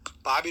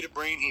 Bobby the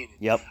Brain Heenan.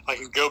 Yep. I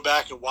can go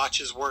back and watch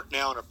his work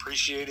now and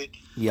appreciate it.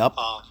 Yep.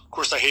 Of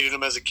course, I hated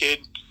him as a kid,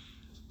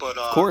 but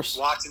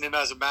watching him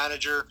as a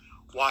manager,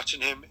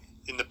 watching him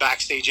in the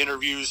backstage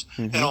interviews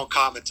and on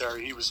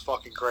commentary, he was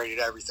fucking great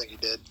at everything he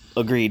did.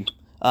 Agreed.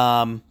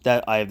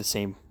 That I have the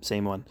same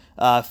one.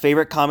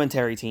 Favorite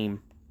commentary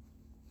team.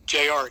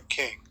 JR and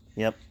King.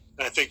 Yep.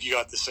 And I think you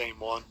got the same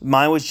one.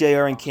 Mine was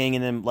JR and King,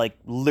 and then like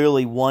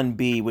literally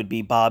 1B would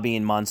be Bobby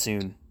and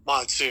Monsoon.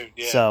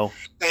 Yeah. So,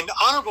 and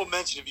honorable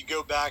mention, if you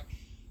go back,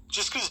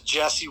 just because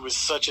Jesse was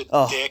such a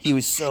dick. He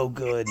was so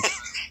good.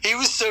 He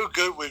was so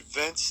good with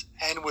Vince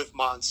and with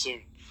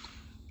Monsoon.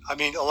 I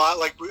mean, a lot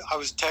like I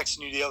was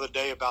texting you the other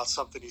day about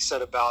something he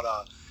said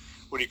about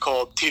what he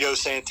called Tito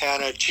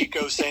Santana,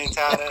 Chico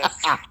Santana.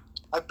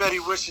 I bet he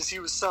wishes he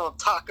was selling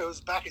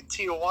tacos back in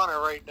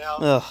Tijuana right now.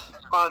 Ugh.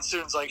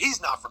 Monsoon's like,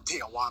 he's not from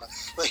Tijuana.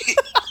 Like,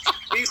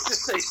 he used to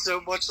say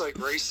so much like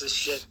racist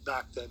shit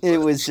back then. It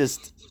was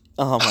just,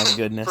 oh my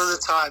goodness. For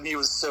the time, he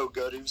was so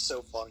good. He was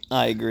so funny.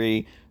 I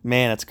agree.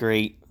 Man, that's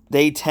great.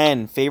 Day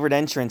 10, favorite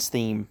entrance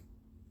theme.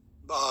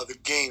 The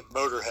game,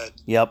 Motorhead.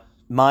 Yep.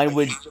 Mine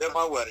would at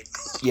my wedding.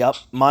 Yep.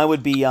 Mine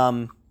would be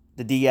the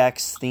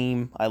DX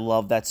theme. I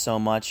love that so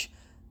much.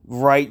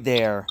 Right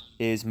there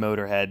is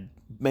Motorhead.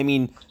 I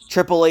mean,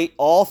 Triple H,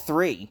 all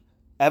three.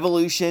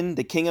 Evolution,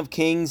 the King of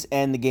Kings,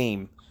 and the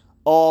game.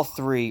 All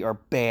three are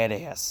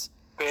badass.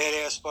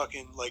 Badass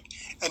fucking, like,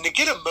 and to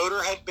get a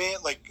Motorhead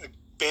band, like a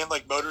band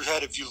like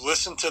Motorhead, if you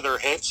listen to their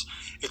hits,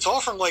 it's all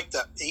from like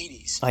the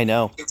 80s. I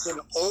know. It's an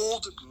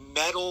old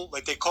metal,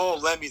 like they call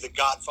Lemmy the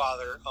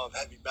godfather of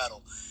heavy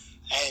metal.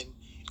 And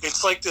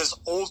it's like this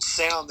old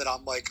sound that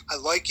I'm like, I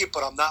like it,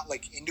 but I'm not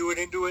like into it.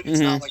 It's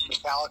not like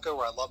Metallica,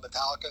 where I love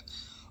Metallica.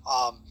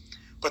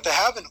 But to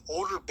have an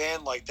older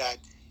band like that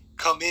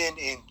come in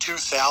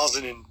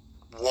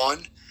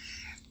 2001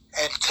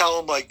 and tell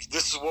them like,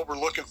 this is what we're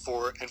looking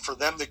for, and for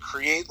them to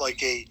create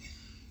like a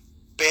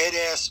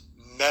badass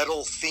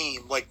metal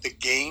theme like the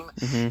game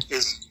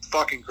is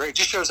fucking great. It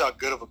just shows how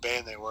good of a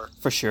band they were.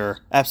 For sure.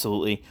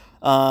 Absolutely.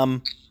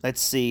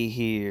 Let's see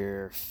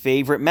here.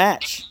 Favorite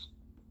match?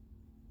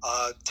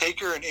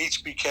 Taker and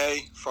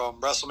HBK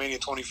from WrestleMania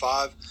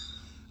 25.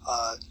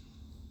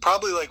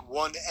 Probably like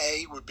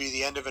 1A would be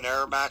the end of an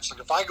era match.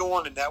 Like if I go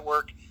on the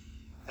network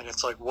and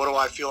it's like, what do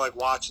I feel like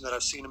watching that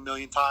I've seen a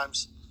million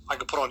times? I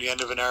could put on the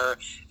end of an era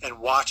and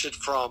watch it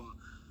from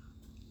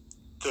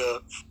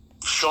the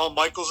Shawn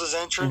Michaels'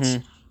 entrance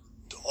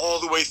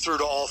all the way through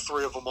to all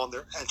three of them on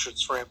their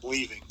entrance ramp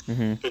leaving.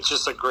 It's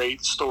just a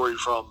great story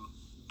from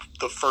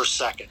the first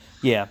second.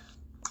 Yeah.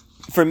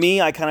 For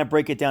me, I kind of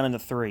break it down into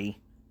 3.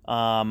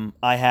 I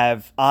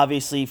have,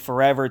 obviously,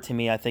 forever to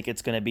me, I think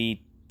it's going to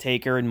be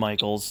Taker and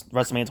Michaels,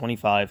 WrestleMania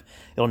 25.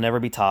 It'll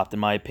never be topped, in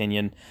my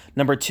opinion.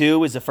 Number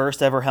 2 is the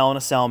first ever Hell in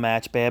a Cell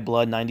match, Bad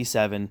Blood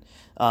 97.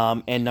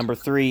 And number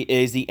 3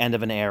 is the end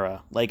of an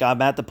era. Like,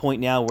 I'm at the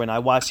point now when I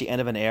watch the end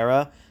of an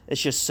era,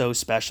 it's just so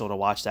special to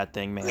watch that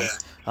thing, man. Yeah.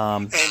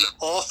 And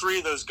all 3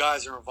 of those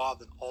guys are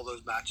involved in all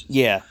those matches.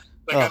 Yeah.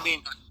 Like, I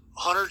mean,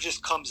 Hunter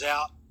just comes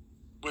out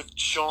with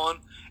Sean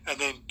and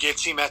then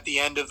gets him at the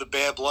end of the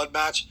Bad Blood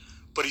match,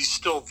 but he's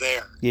still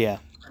there. Yeah.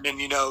 And then,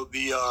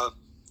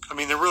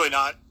 they're really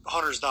not,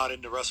 Hunter's not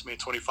in the WrestleMania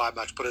 25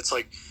 match, but it's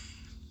like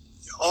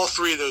all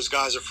three of those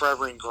guys are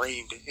forever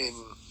ingrained in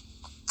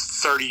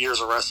 30 years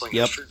of wrestling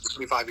history,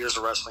 25 years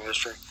of wrestling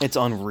history. It's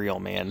unreal,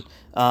 man.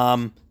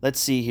 Let's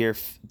see here.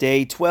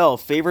 Day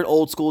 12, favorite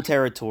old school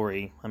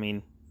territory. I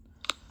mean,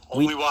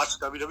 we watched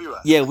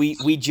WWF. Yeah,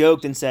 we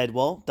joked and said,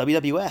 well,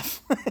 WWF.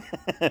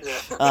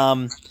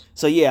 Yeah.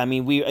 So yeah, I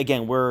mean,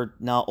 we're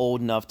not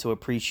old enough to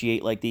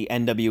appreciate like the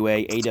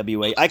NWA,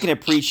 AWA. I can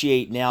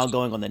appreciate now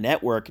going on the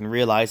network and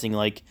realizing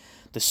like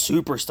the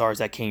superstars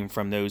that came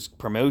from those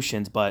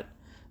promotions, but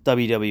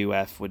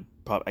WWF would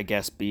probably, I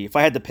guess, be, if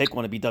I had to pick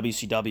one, it'd be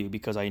WCW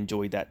because I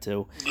enjoyed that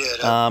too.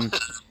 Yeah.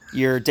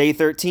 Your day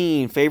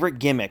 13 favorite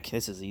gimmick.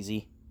 This is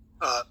easy.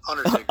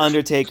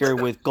 Undertaker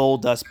with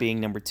Goldust being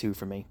number 2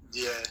 for me.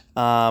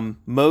 Yeah.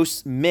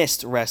 Most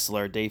missed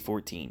wrestler, day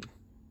 14.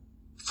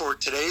 For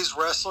today's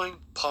wrestling,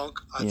 Punk,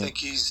 I think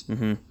he's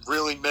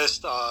really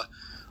missed. I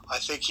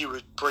think he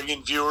would bring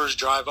in viewers,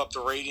 drive up the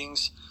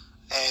ratings,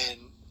 and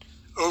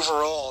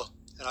overall,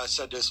 and I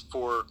said this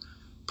for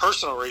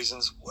personal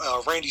reasons,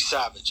 Randy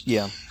Savage.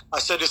 Yeah. I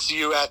said this to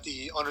you at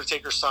the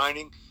Undertaker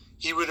signing.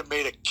 He would have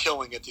made a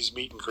killing at these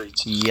meet and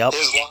greets. Yep.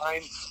 His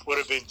line would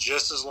have been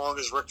just as long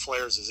as Ric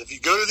Flair's is. If you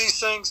go to these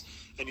things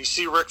and you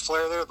see Ric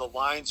Flair there, the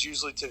line's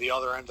usually to the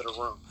other end of the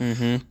room.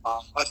 Mm-hmm.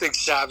 I think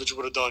Savage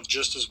would have done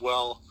just as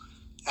well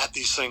at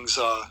these things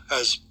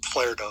as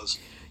Flair does.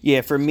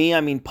 Yeah, for me, I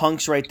mean,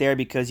 Punk's right there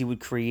because he would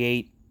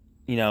create,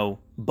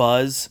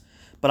 buzz.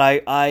 But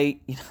I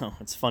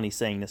it's funny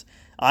saying this.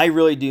 I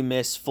really do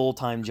miss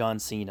full-time John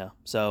Cena.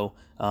 So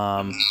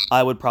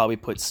I would probably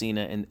put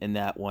Cena in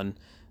that one.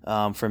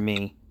 For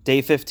me,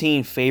 day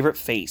 15, favorite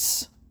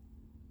face.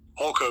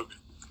 Hulk Hogan.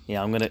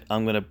 Yeah, I'm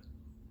gonna.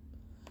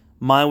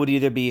 Mine would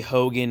either be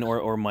Hogan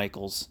or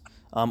Michaels.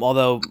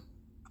 Although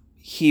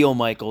heel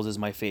Michaels is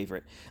my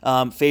favorite.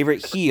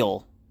 Favorite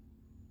heel.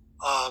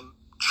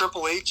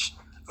 Triple H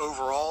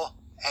overall,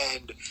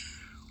 and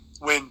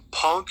when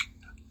Punk,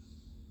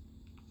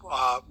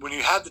 when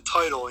you had the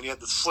title and he had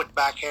the slick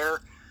back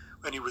hair,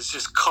 and he was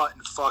just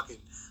cutting fucking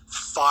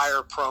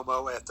fire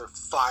promo after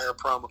fire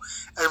promo.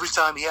 Every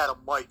time he had a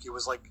mic, it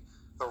was like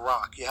The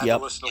Rock. You had to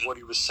listen to what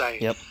he was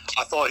saying. Yep.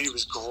 I thought he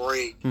was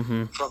great.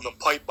 From the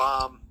pipe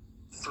bomb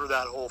through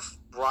that whole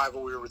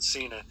rivalry with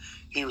Cena.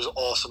 He was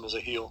awesome as a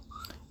heel.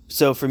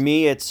 So for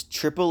me, it's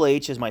Triple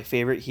H is my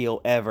favorite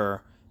heel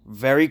ever.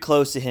 Very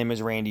close to him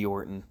is Randy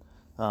Orton.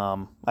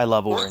 I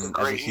love Orton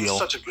as a heel. He's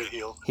such a good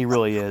heel. He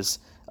really is.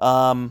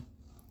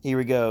 Here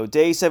we go.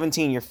 Day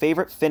 17, your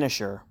favorite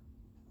finisher.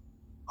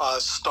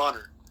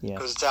 Stunner. Yeah.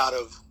 Because it's out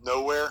of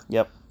nowhere.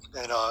 Yep.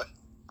 And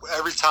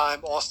every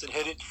time Austin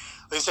hit it,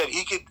 they said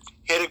he could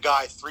hit a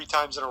guy 3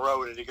 times in a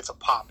row and he gets a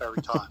pop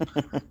every time.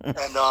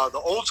 And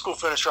the old school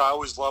finisher I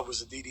always loved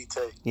was the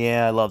DDT.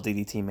 Yeah, I love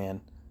DDT,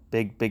 man.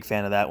 Big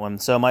fan of that one.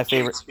 So my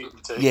favorite, Jake's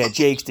DDT. Yeah,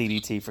 Jake's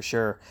DDT for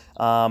sure.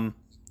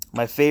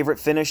 My favorite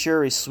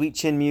finisher is Sweet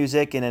Chin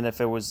Music, and then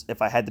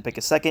if I had to pick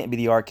a second, it'd be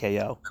the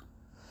RKO.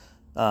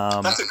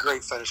 That's a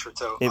great finisher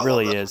too. It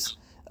really is.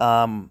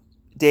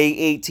 Day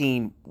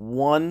 18,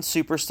 one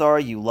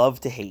superstar you love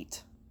to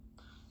hate.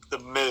 The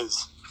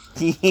Miz.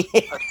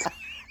 Yeah.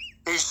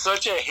 He's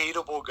such a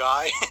hateable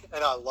guy,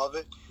 and I love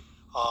it.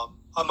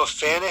 I'm a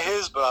fan of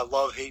his, but I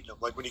love hating him.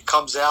 Like when he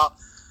comes out,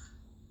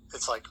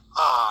 it's like,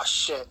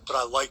 shit, but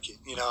I like it,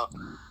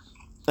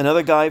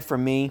 Another guy for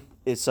me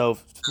is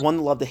one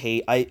to love to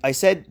hate. I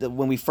said that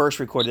when we first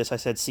recorded this, I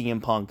said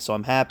CM Punk, so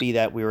I'm happy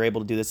that we were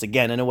able to do this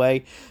again in a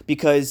way,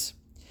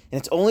 and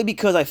it's only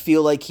because I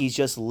feel like he's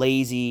just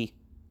lazy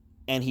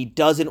and he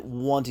doesn't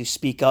want to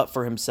speak up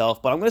for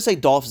himself, but I'm going to say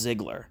Dolph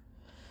Ziggler.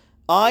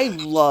 I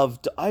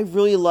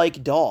really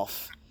like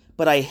Dolph,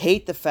 but I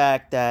hate the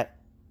fact that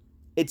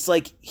it's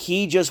like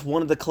he just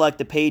wanted to collect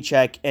a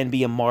paycheck and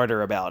be a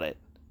martyr about it.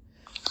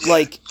 Yeah.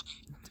 Like,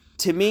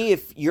 to me,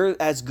 if you're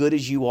as good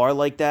as you are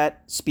like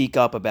that, speak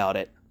up about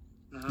it.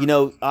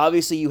 Mm-hmm.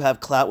 Obviously you have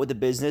clout with the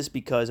business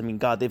because,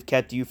 God, they've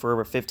kept you for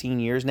over 15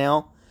 years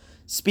now.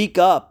 Speak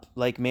up.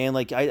 Like, man,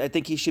 I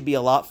think he should be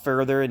a lot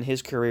further in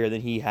his career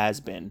than he has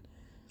been.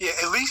 Yeah,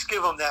 at least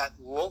give him that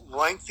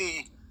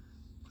lengthy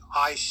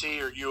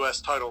IC or U.S.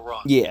 title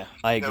run. Yeah,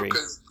 I agree.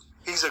 'Cause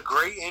he's a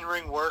great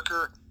in-ring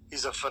worker.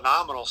 He's a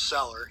phenomenal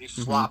seller. He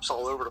flops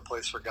all over the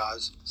place for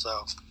guys.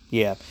 So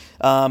yeah.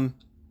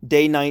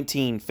 Day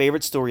 19,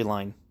 favorite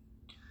storyline.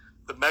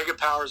 The Mega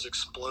Powers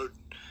exploding.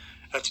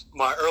 That's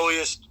my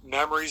earliest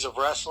memories of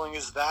wrestling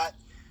is that.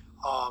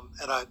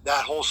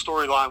 That whole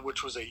storyline,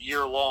 which was a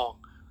year long,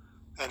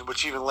 and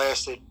which even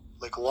lasted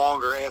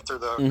longer after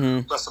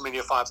the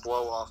WrestleMania 5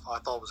 blow off, I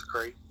thought was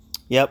great.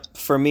 Yep.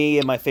 For me,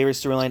 my favorite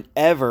storyline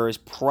ever is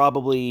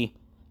probably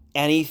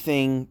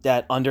anything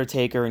that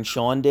Undertaker and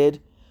Shawn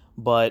did,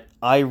 but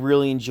I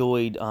really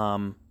enjoyed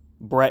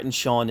Brett and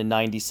Shawn in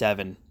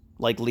 '97,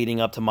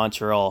 leading up to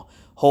Montreal.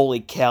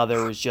 Holy cow,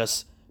 there was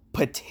just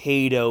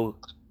potatoes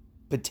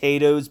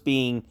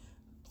being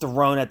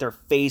thrown at their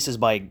faces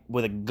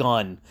with a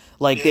gun.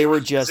 Like Yeah, they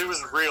were just it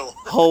was real.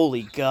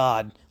 holy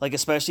God. Like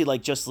especially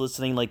like just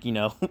listening like,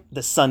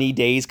 the sunny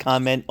days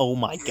comment. Oh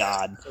my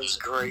God. It was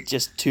great.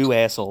 Just two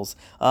assholes.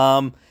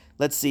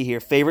 Let's see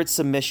here. Favorite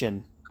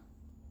submission.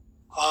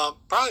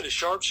 Probably the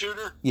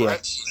sharpshooter. Yeah.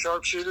 Brett's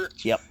sharpshooter.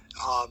 Yep.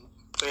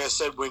 Like I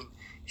said, when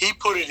he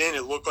put it in,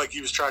 it looked like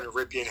he was trying to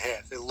rip you in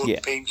half. It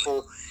looked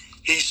painful.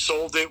 He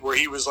sold it where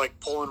he was like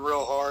pulling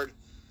real hard.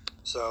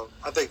 So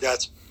I think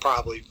that's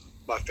probably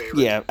my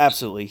favorite. Yeah,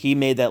 absolutely. He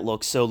made that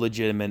look so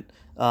legitimate.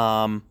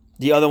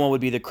 The other one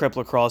would be the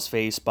crippler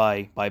crossface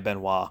by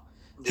Benoit.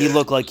 He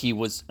looked like he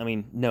was. I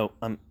mean, no,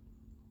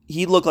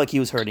 he looked like he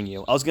was hurting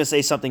you. I was gonna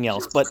say something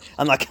else, but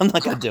I'm not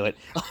gonna do it.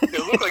 It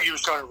looked like he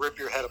was trying to rip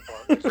your head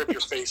apart, like rip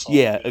your face off.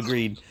 Yeah,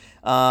 agreed.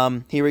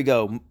 Here we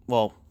go.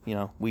 Well,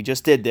 we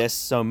just did this.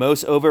 So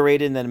most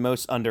overrated and then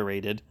most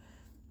underrated.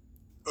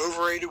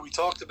 Overrated. We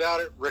talked about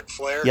it. Ric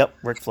Flair. Yep,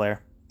 Ric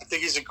Flair. I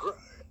think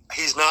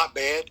he's not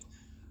bad,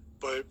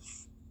 but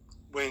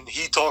when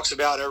he talks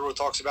about, everyone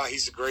talks about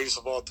he's the greatest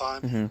of all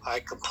time. Mm-hmm. I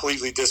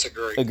completely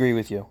disagree. Agree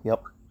with you.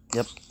 Yep,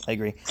 I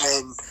agree.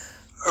 And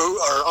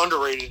or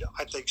underrated,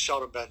 I think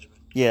Shelton Benjamin.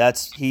 Yeah,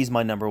 he's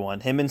my number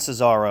one. Him and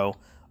Cesaro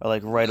are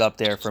like right up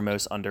there for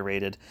most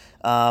underrated.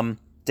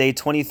 Day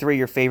 23,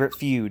 your favorite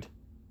feud?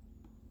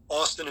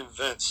 Austin and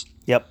Vince.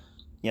 Yep.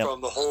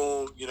 From the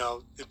whole,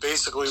 it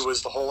basically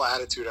was the whole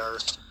Attitude Era.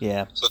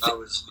 Yeah. So that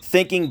was...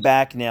 Thinking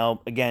back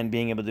now, again,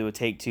 being able to do a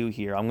take two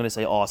here, I'm going to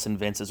say Austin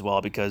Vince as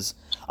well because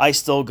I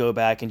still go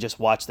back and just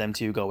watch them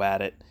two go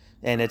at it.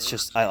 And it's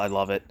just, I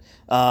love it.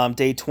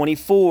 Day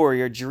 24,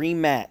 your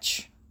dream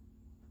match?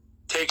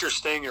 Taker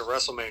Sting at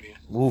WrestleMania.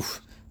 Oof,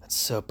 that's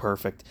so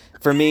perfect.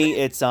 For me,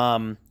 it's,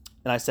 and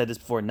I said this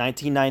before,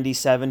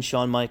 1997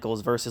 Shawn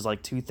Michaels versus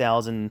like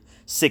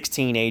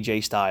 2016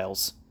 AJ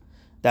Styles.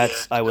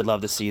 I would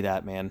love to see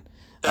that, man.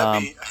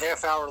 That'd be a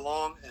half hour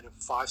long and a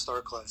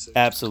 5-star classic.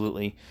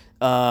 Absolutely.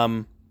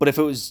 But if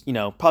it was,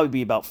 probably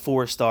be about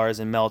 4 stars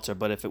in Meltzer,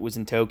 but if it was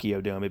in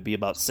Tokyo Dome, it'd be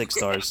about 6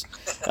 stars.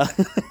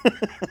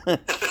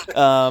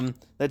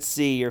 Let's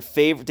see, your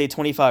favorite, day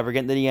 25, we're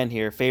getting to the end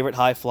here. Favorite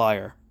high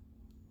flyer?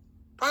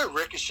 Probably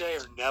Ricochet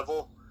or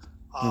Neville.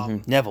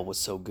 Neville was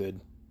so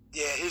good.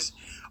 Yeah,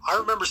 I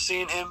remember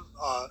seeing him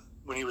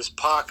when he was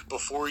Pac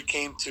before he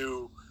came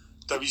to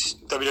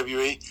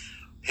WWE.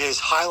 His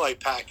highlight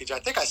package, I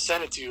think I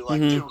sent it to you.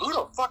 Like, dude, who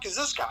the fuck is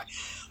this guy?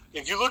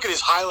 If you look at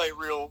his highlight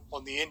reel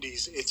on the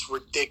Indies, it's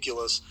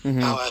ridiculous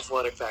how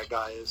athletic that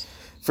guy is.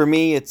 For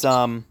me, it's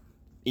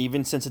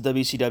even since the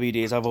WCW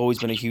days, I've always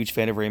been a huge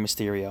fan of Rey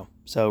Mysterio.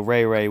 So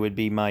Ray would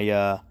be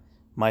my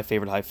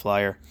favorite high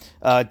flyer.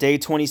 Day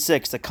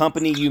 26, the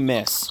company you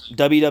miss,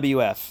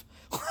 WWF.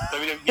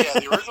 Yeah,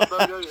 the original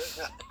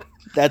WWF.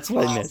 That's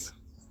what I miss.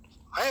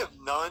 I have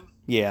none.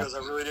 Yeah, because I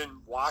really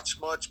didn't watch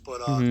much,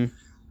 but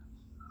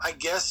I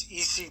guess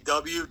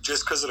ECW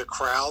just because of the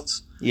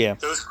crowds. Yeah,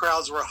 those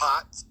crowds were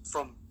hot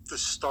from the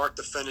start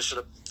to finish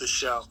of the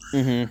show.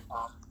 The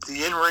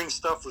in-ring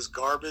stuff was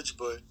garbage,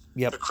 but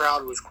the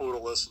crowd was cool to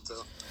listen to.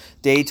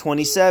 Day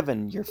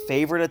 27, your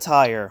favorite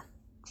attire?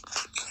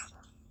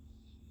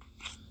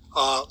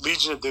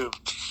 Legion of Doom.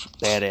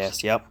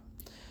 Badass. Yep.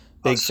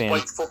 Big fan.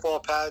 Spiked football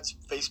pads,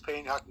 face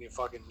paint. How can you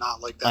fucking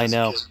not like that?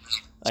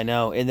 I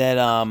know. And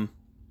then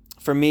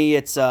for me,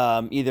 it's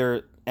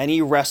either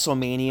any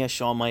WrestleMania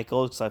Shawn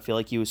Michaels, because I feel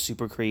like he was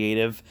super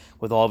creative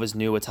with all of his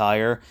new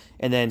attire.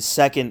 And then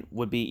second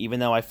would be, even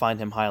though I find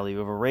him highly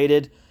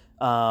overrated,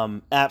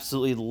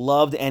 absolutely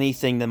loved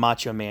anything the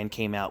Macho Man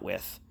came out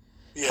with.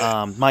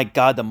 Yeah. My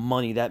God, the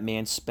money that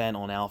man spent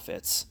on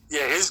outfits.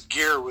 Yeah, his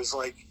gear was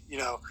like, he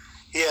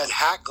had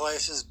hat,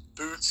 glasses,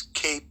 boots,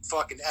 cape,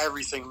 fucking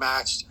everything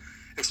matched.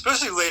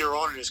 Especially later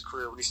on in his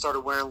career when he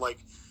started wearing like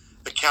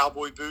the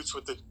cowboy boots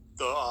with the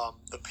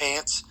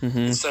pants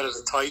instead of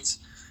the tights.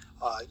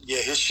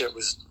 His shit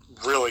was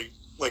really,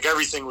 like,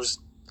 everything was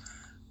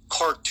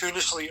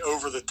cartoonishly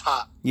over the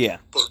top. Yeah.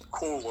 But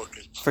cool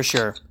looking. For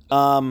sure.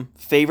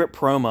 Favorite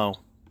promo?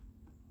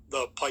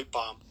 The pipe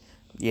bomb.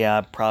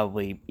 Yeah,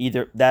 probably.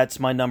 Either that's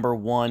my number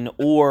one,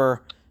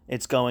 or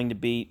it's going to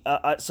be...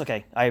 it's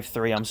okay. I have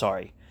 3. I'm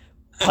sorry.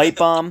 Pipe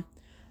bomb,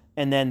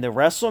 and then the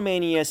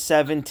WrestleMania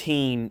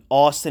 17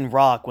 Austin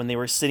Rock when they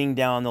were sitting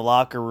down in the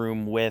locker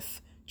room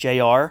with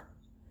JR.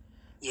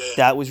 Yeah.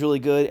 That was really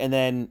good. And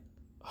then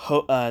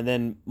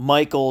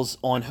Michaels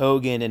on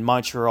Hogan in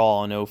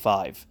Montreal in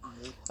 05.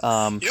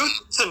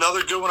 It's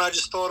another good one I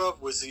just thought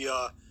of was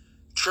the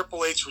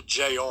Triple H with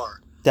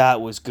JR.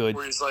 That was good.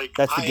 Where he's like,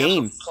 that's the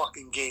game. Am the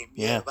fucking game.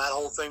 Yeah, that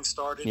whole thing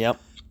started.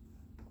 Yep.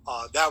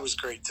 That was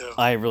great too.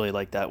 I really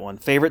like that one.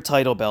 Favorite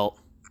title belt?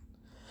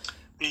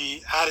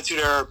 The Attitude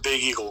Era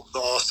Big Eagle, the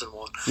Austin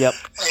one. Yep.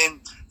 And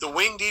the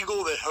Winged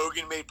Eagle that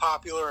Hogan made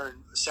popular and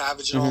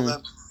Savage and all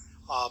them,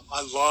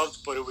 I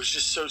loved, but it was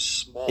just so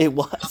small. It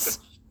was.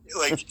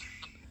 Like,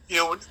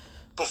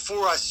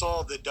 before I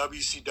saw the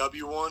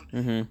WCW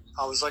one,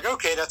 I was like,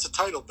 okay, that's a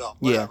title belt,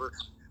 whatever.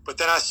 Yeah. But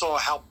then I saw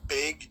how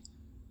big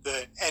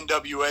the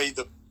NWA,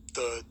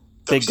 the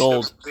Big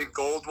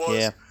Gold was.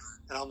 Yeah.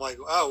 And I'm like,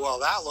 oh, well,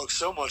 that looks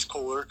so much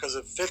cooler because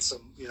it fits him,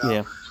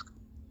 Yeah.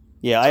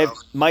 Yeah,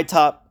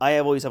 I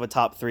always have a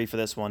top 3 for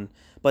this one.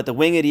 But the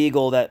winged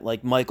eagle that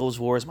like Michaels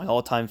wore is my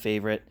all-time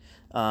favorite.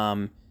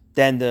 Then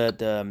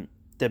the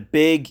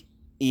big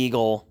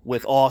eagle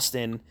with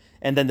Austin,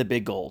 and then the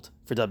big gold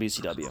for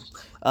WCW.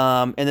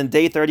 And then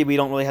day 30 we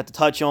don't really have to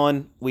touch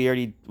on. We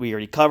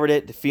already covered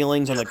it. The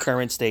feelings on the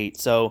current state.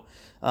 So,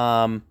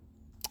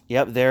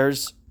 yep, there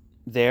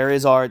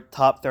is our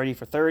top 30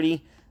 for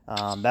 30.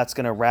 That's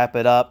going to wrap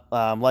it up.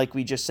 Like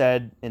we just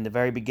said in the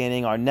very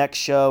beginning, our next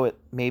show,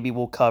 maybe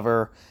we'll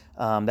cover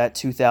that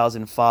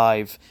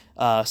 2005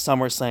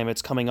 SummerSlam.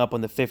 It's coming up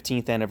on the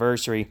 15th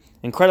anniversary.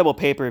 Incredible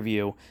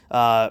pay-per-view.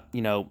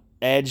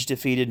 Edge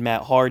defeated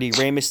Matt Hardy.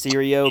 Rey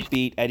Mysterio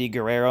beat Eddie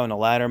Guerrero in a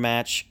ladder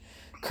match.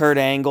 Kurt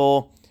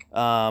Angle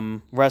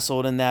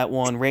wrestled in that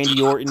one.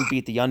 Randy Orton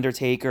beat The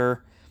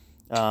Undertaker.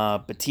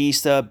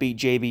 Batista beat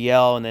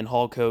JBL, and then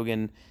Hulk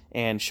Hogan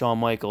and Shawn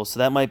Michaels. So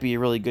that might be a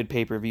really good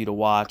pay-per-view to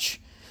watch.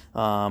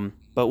 But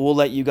we'll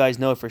let you guys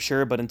know for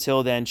sure. But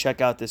until then,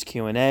 check out this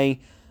Q&A.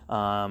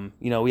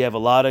 We have a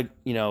lot of,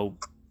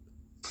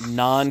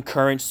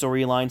 non-current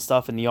storyline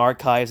stuff in the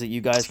archives that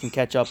you guys can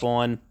catch up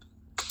on.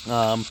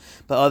 But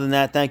other than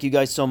that, thank you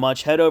guys so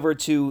much. Head over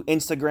to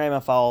Instagram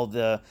and follow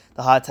the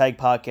Hot Tag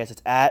Podcast.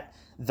 It's at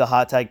the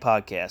Hot Tag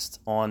Podcast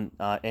on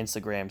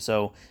Instagram.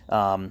 So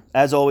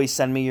as always,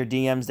 send me your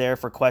DMs there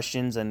for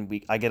questions,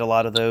 and I get a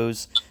lot of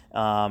those.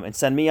 And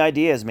send me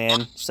ideas,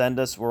 man. Send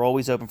us. We're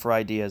always open for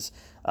ideas.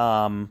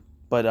 But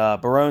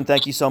Barone,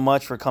 thank you so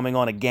much for coming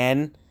on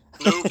again.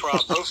 No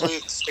problem. Hopefully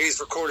it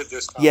stays recorded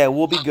this time. Yeah,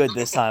 we'll be good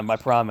this time, I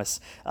promise.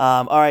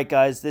 All right,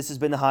 guys, this has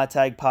been the Hot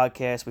Tag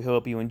Podcast. We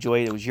hope you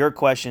enjoyed it. It was your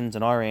questions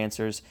and our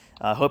answers.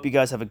 Hope you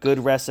guys have a good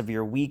rest of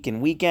your week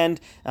and weekend.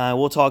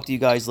 We'll talk to you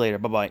guys later.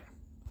 Bye-bye.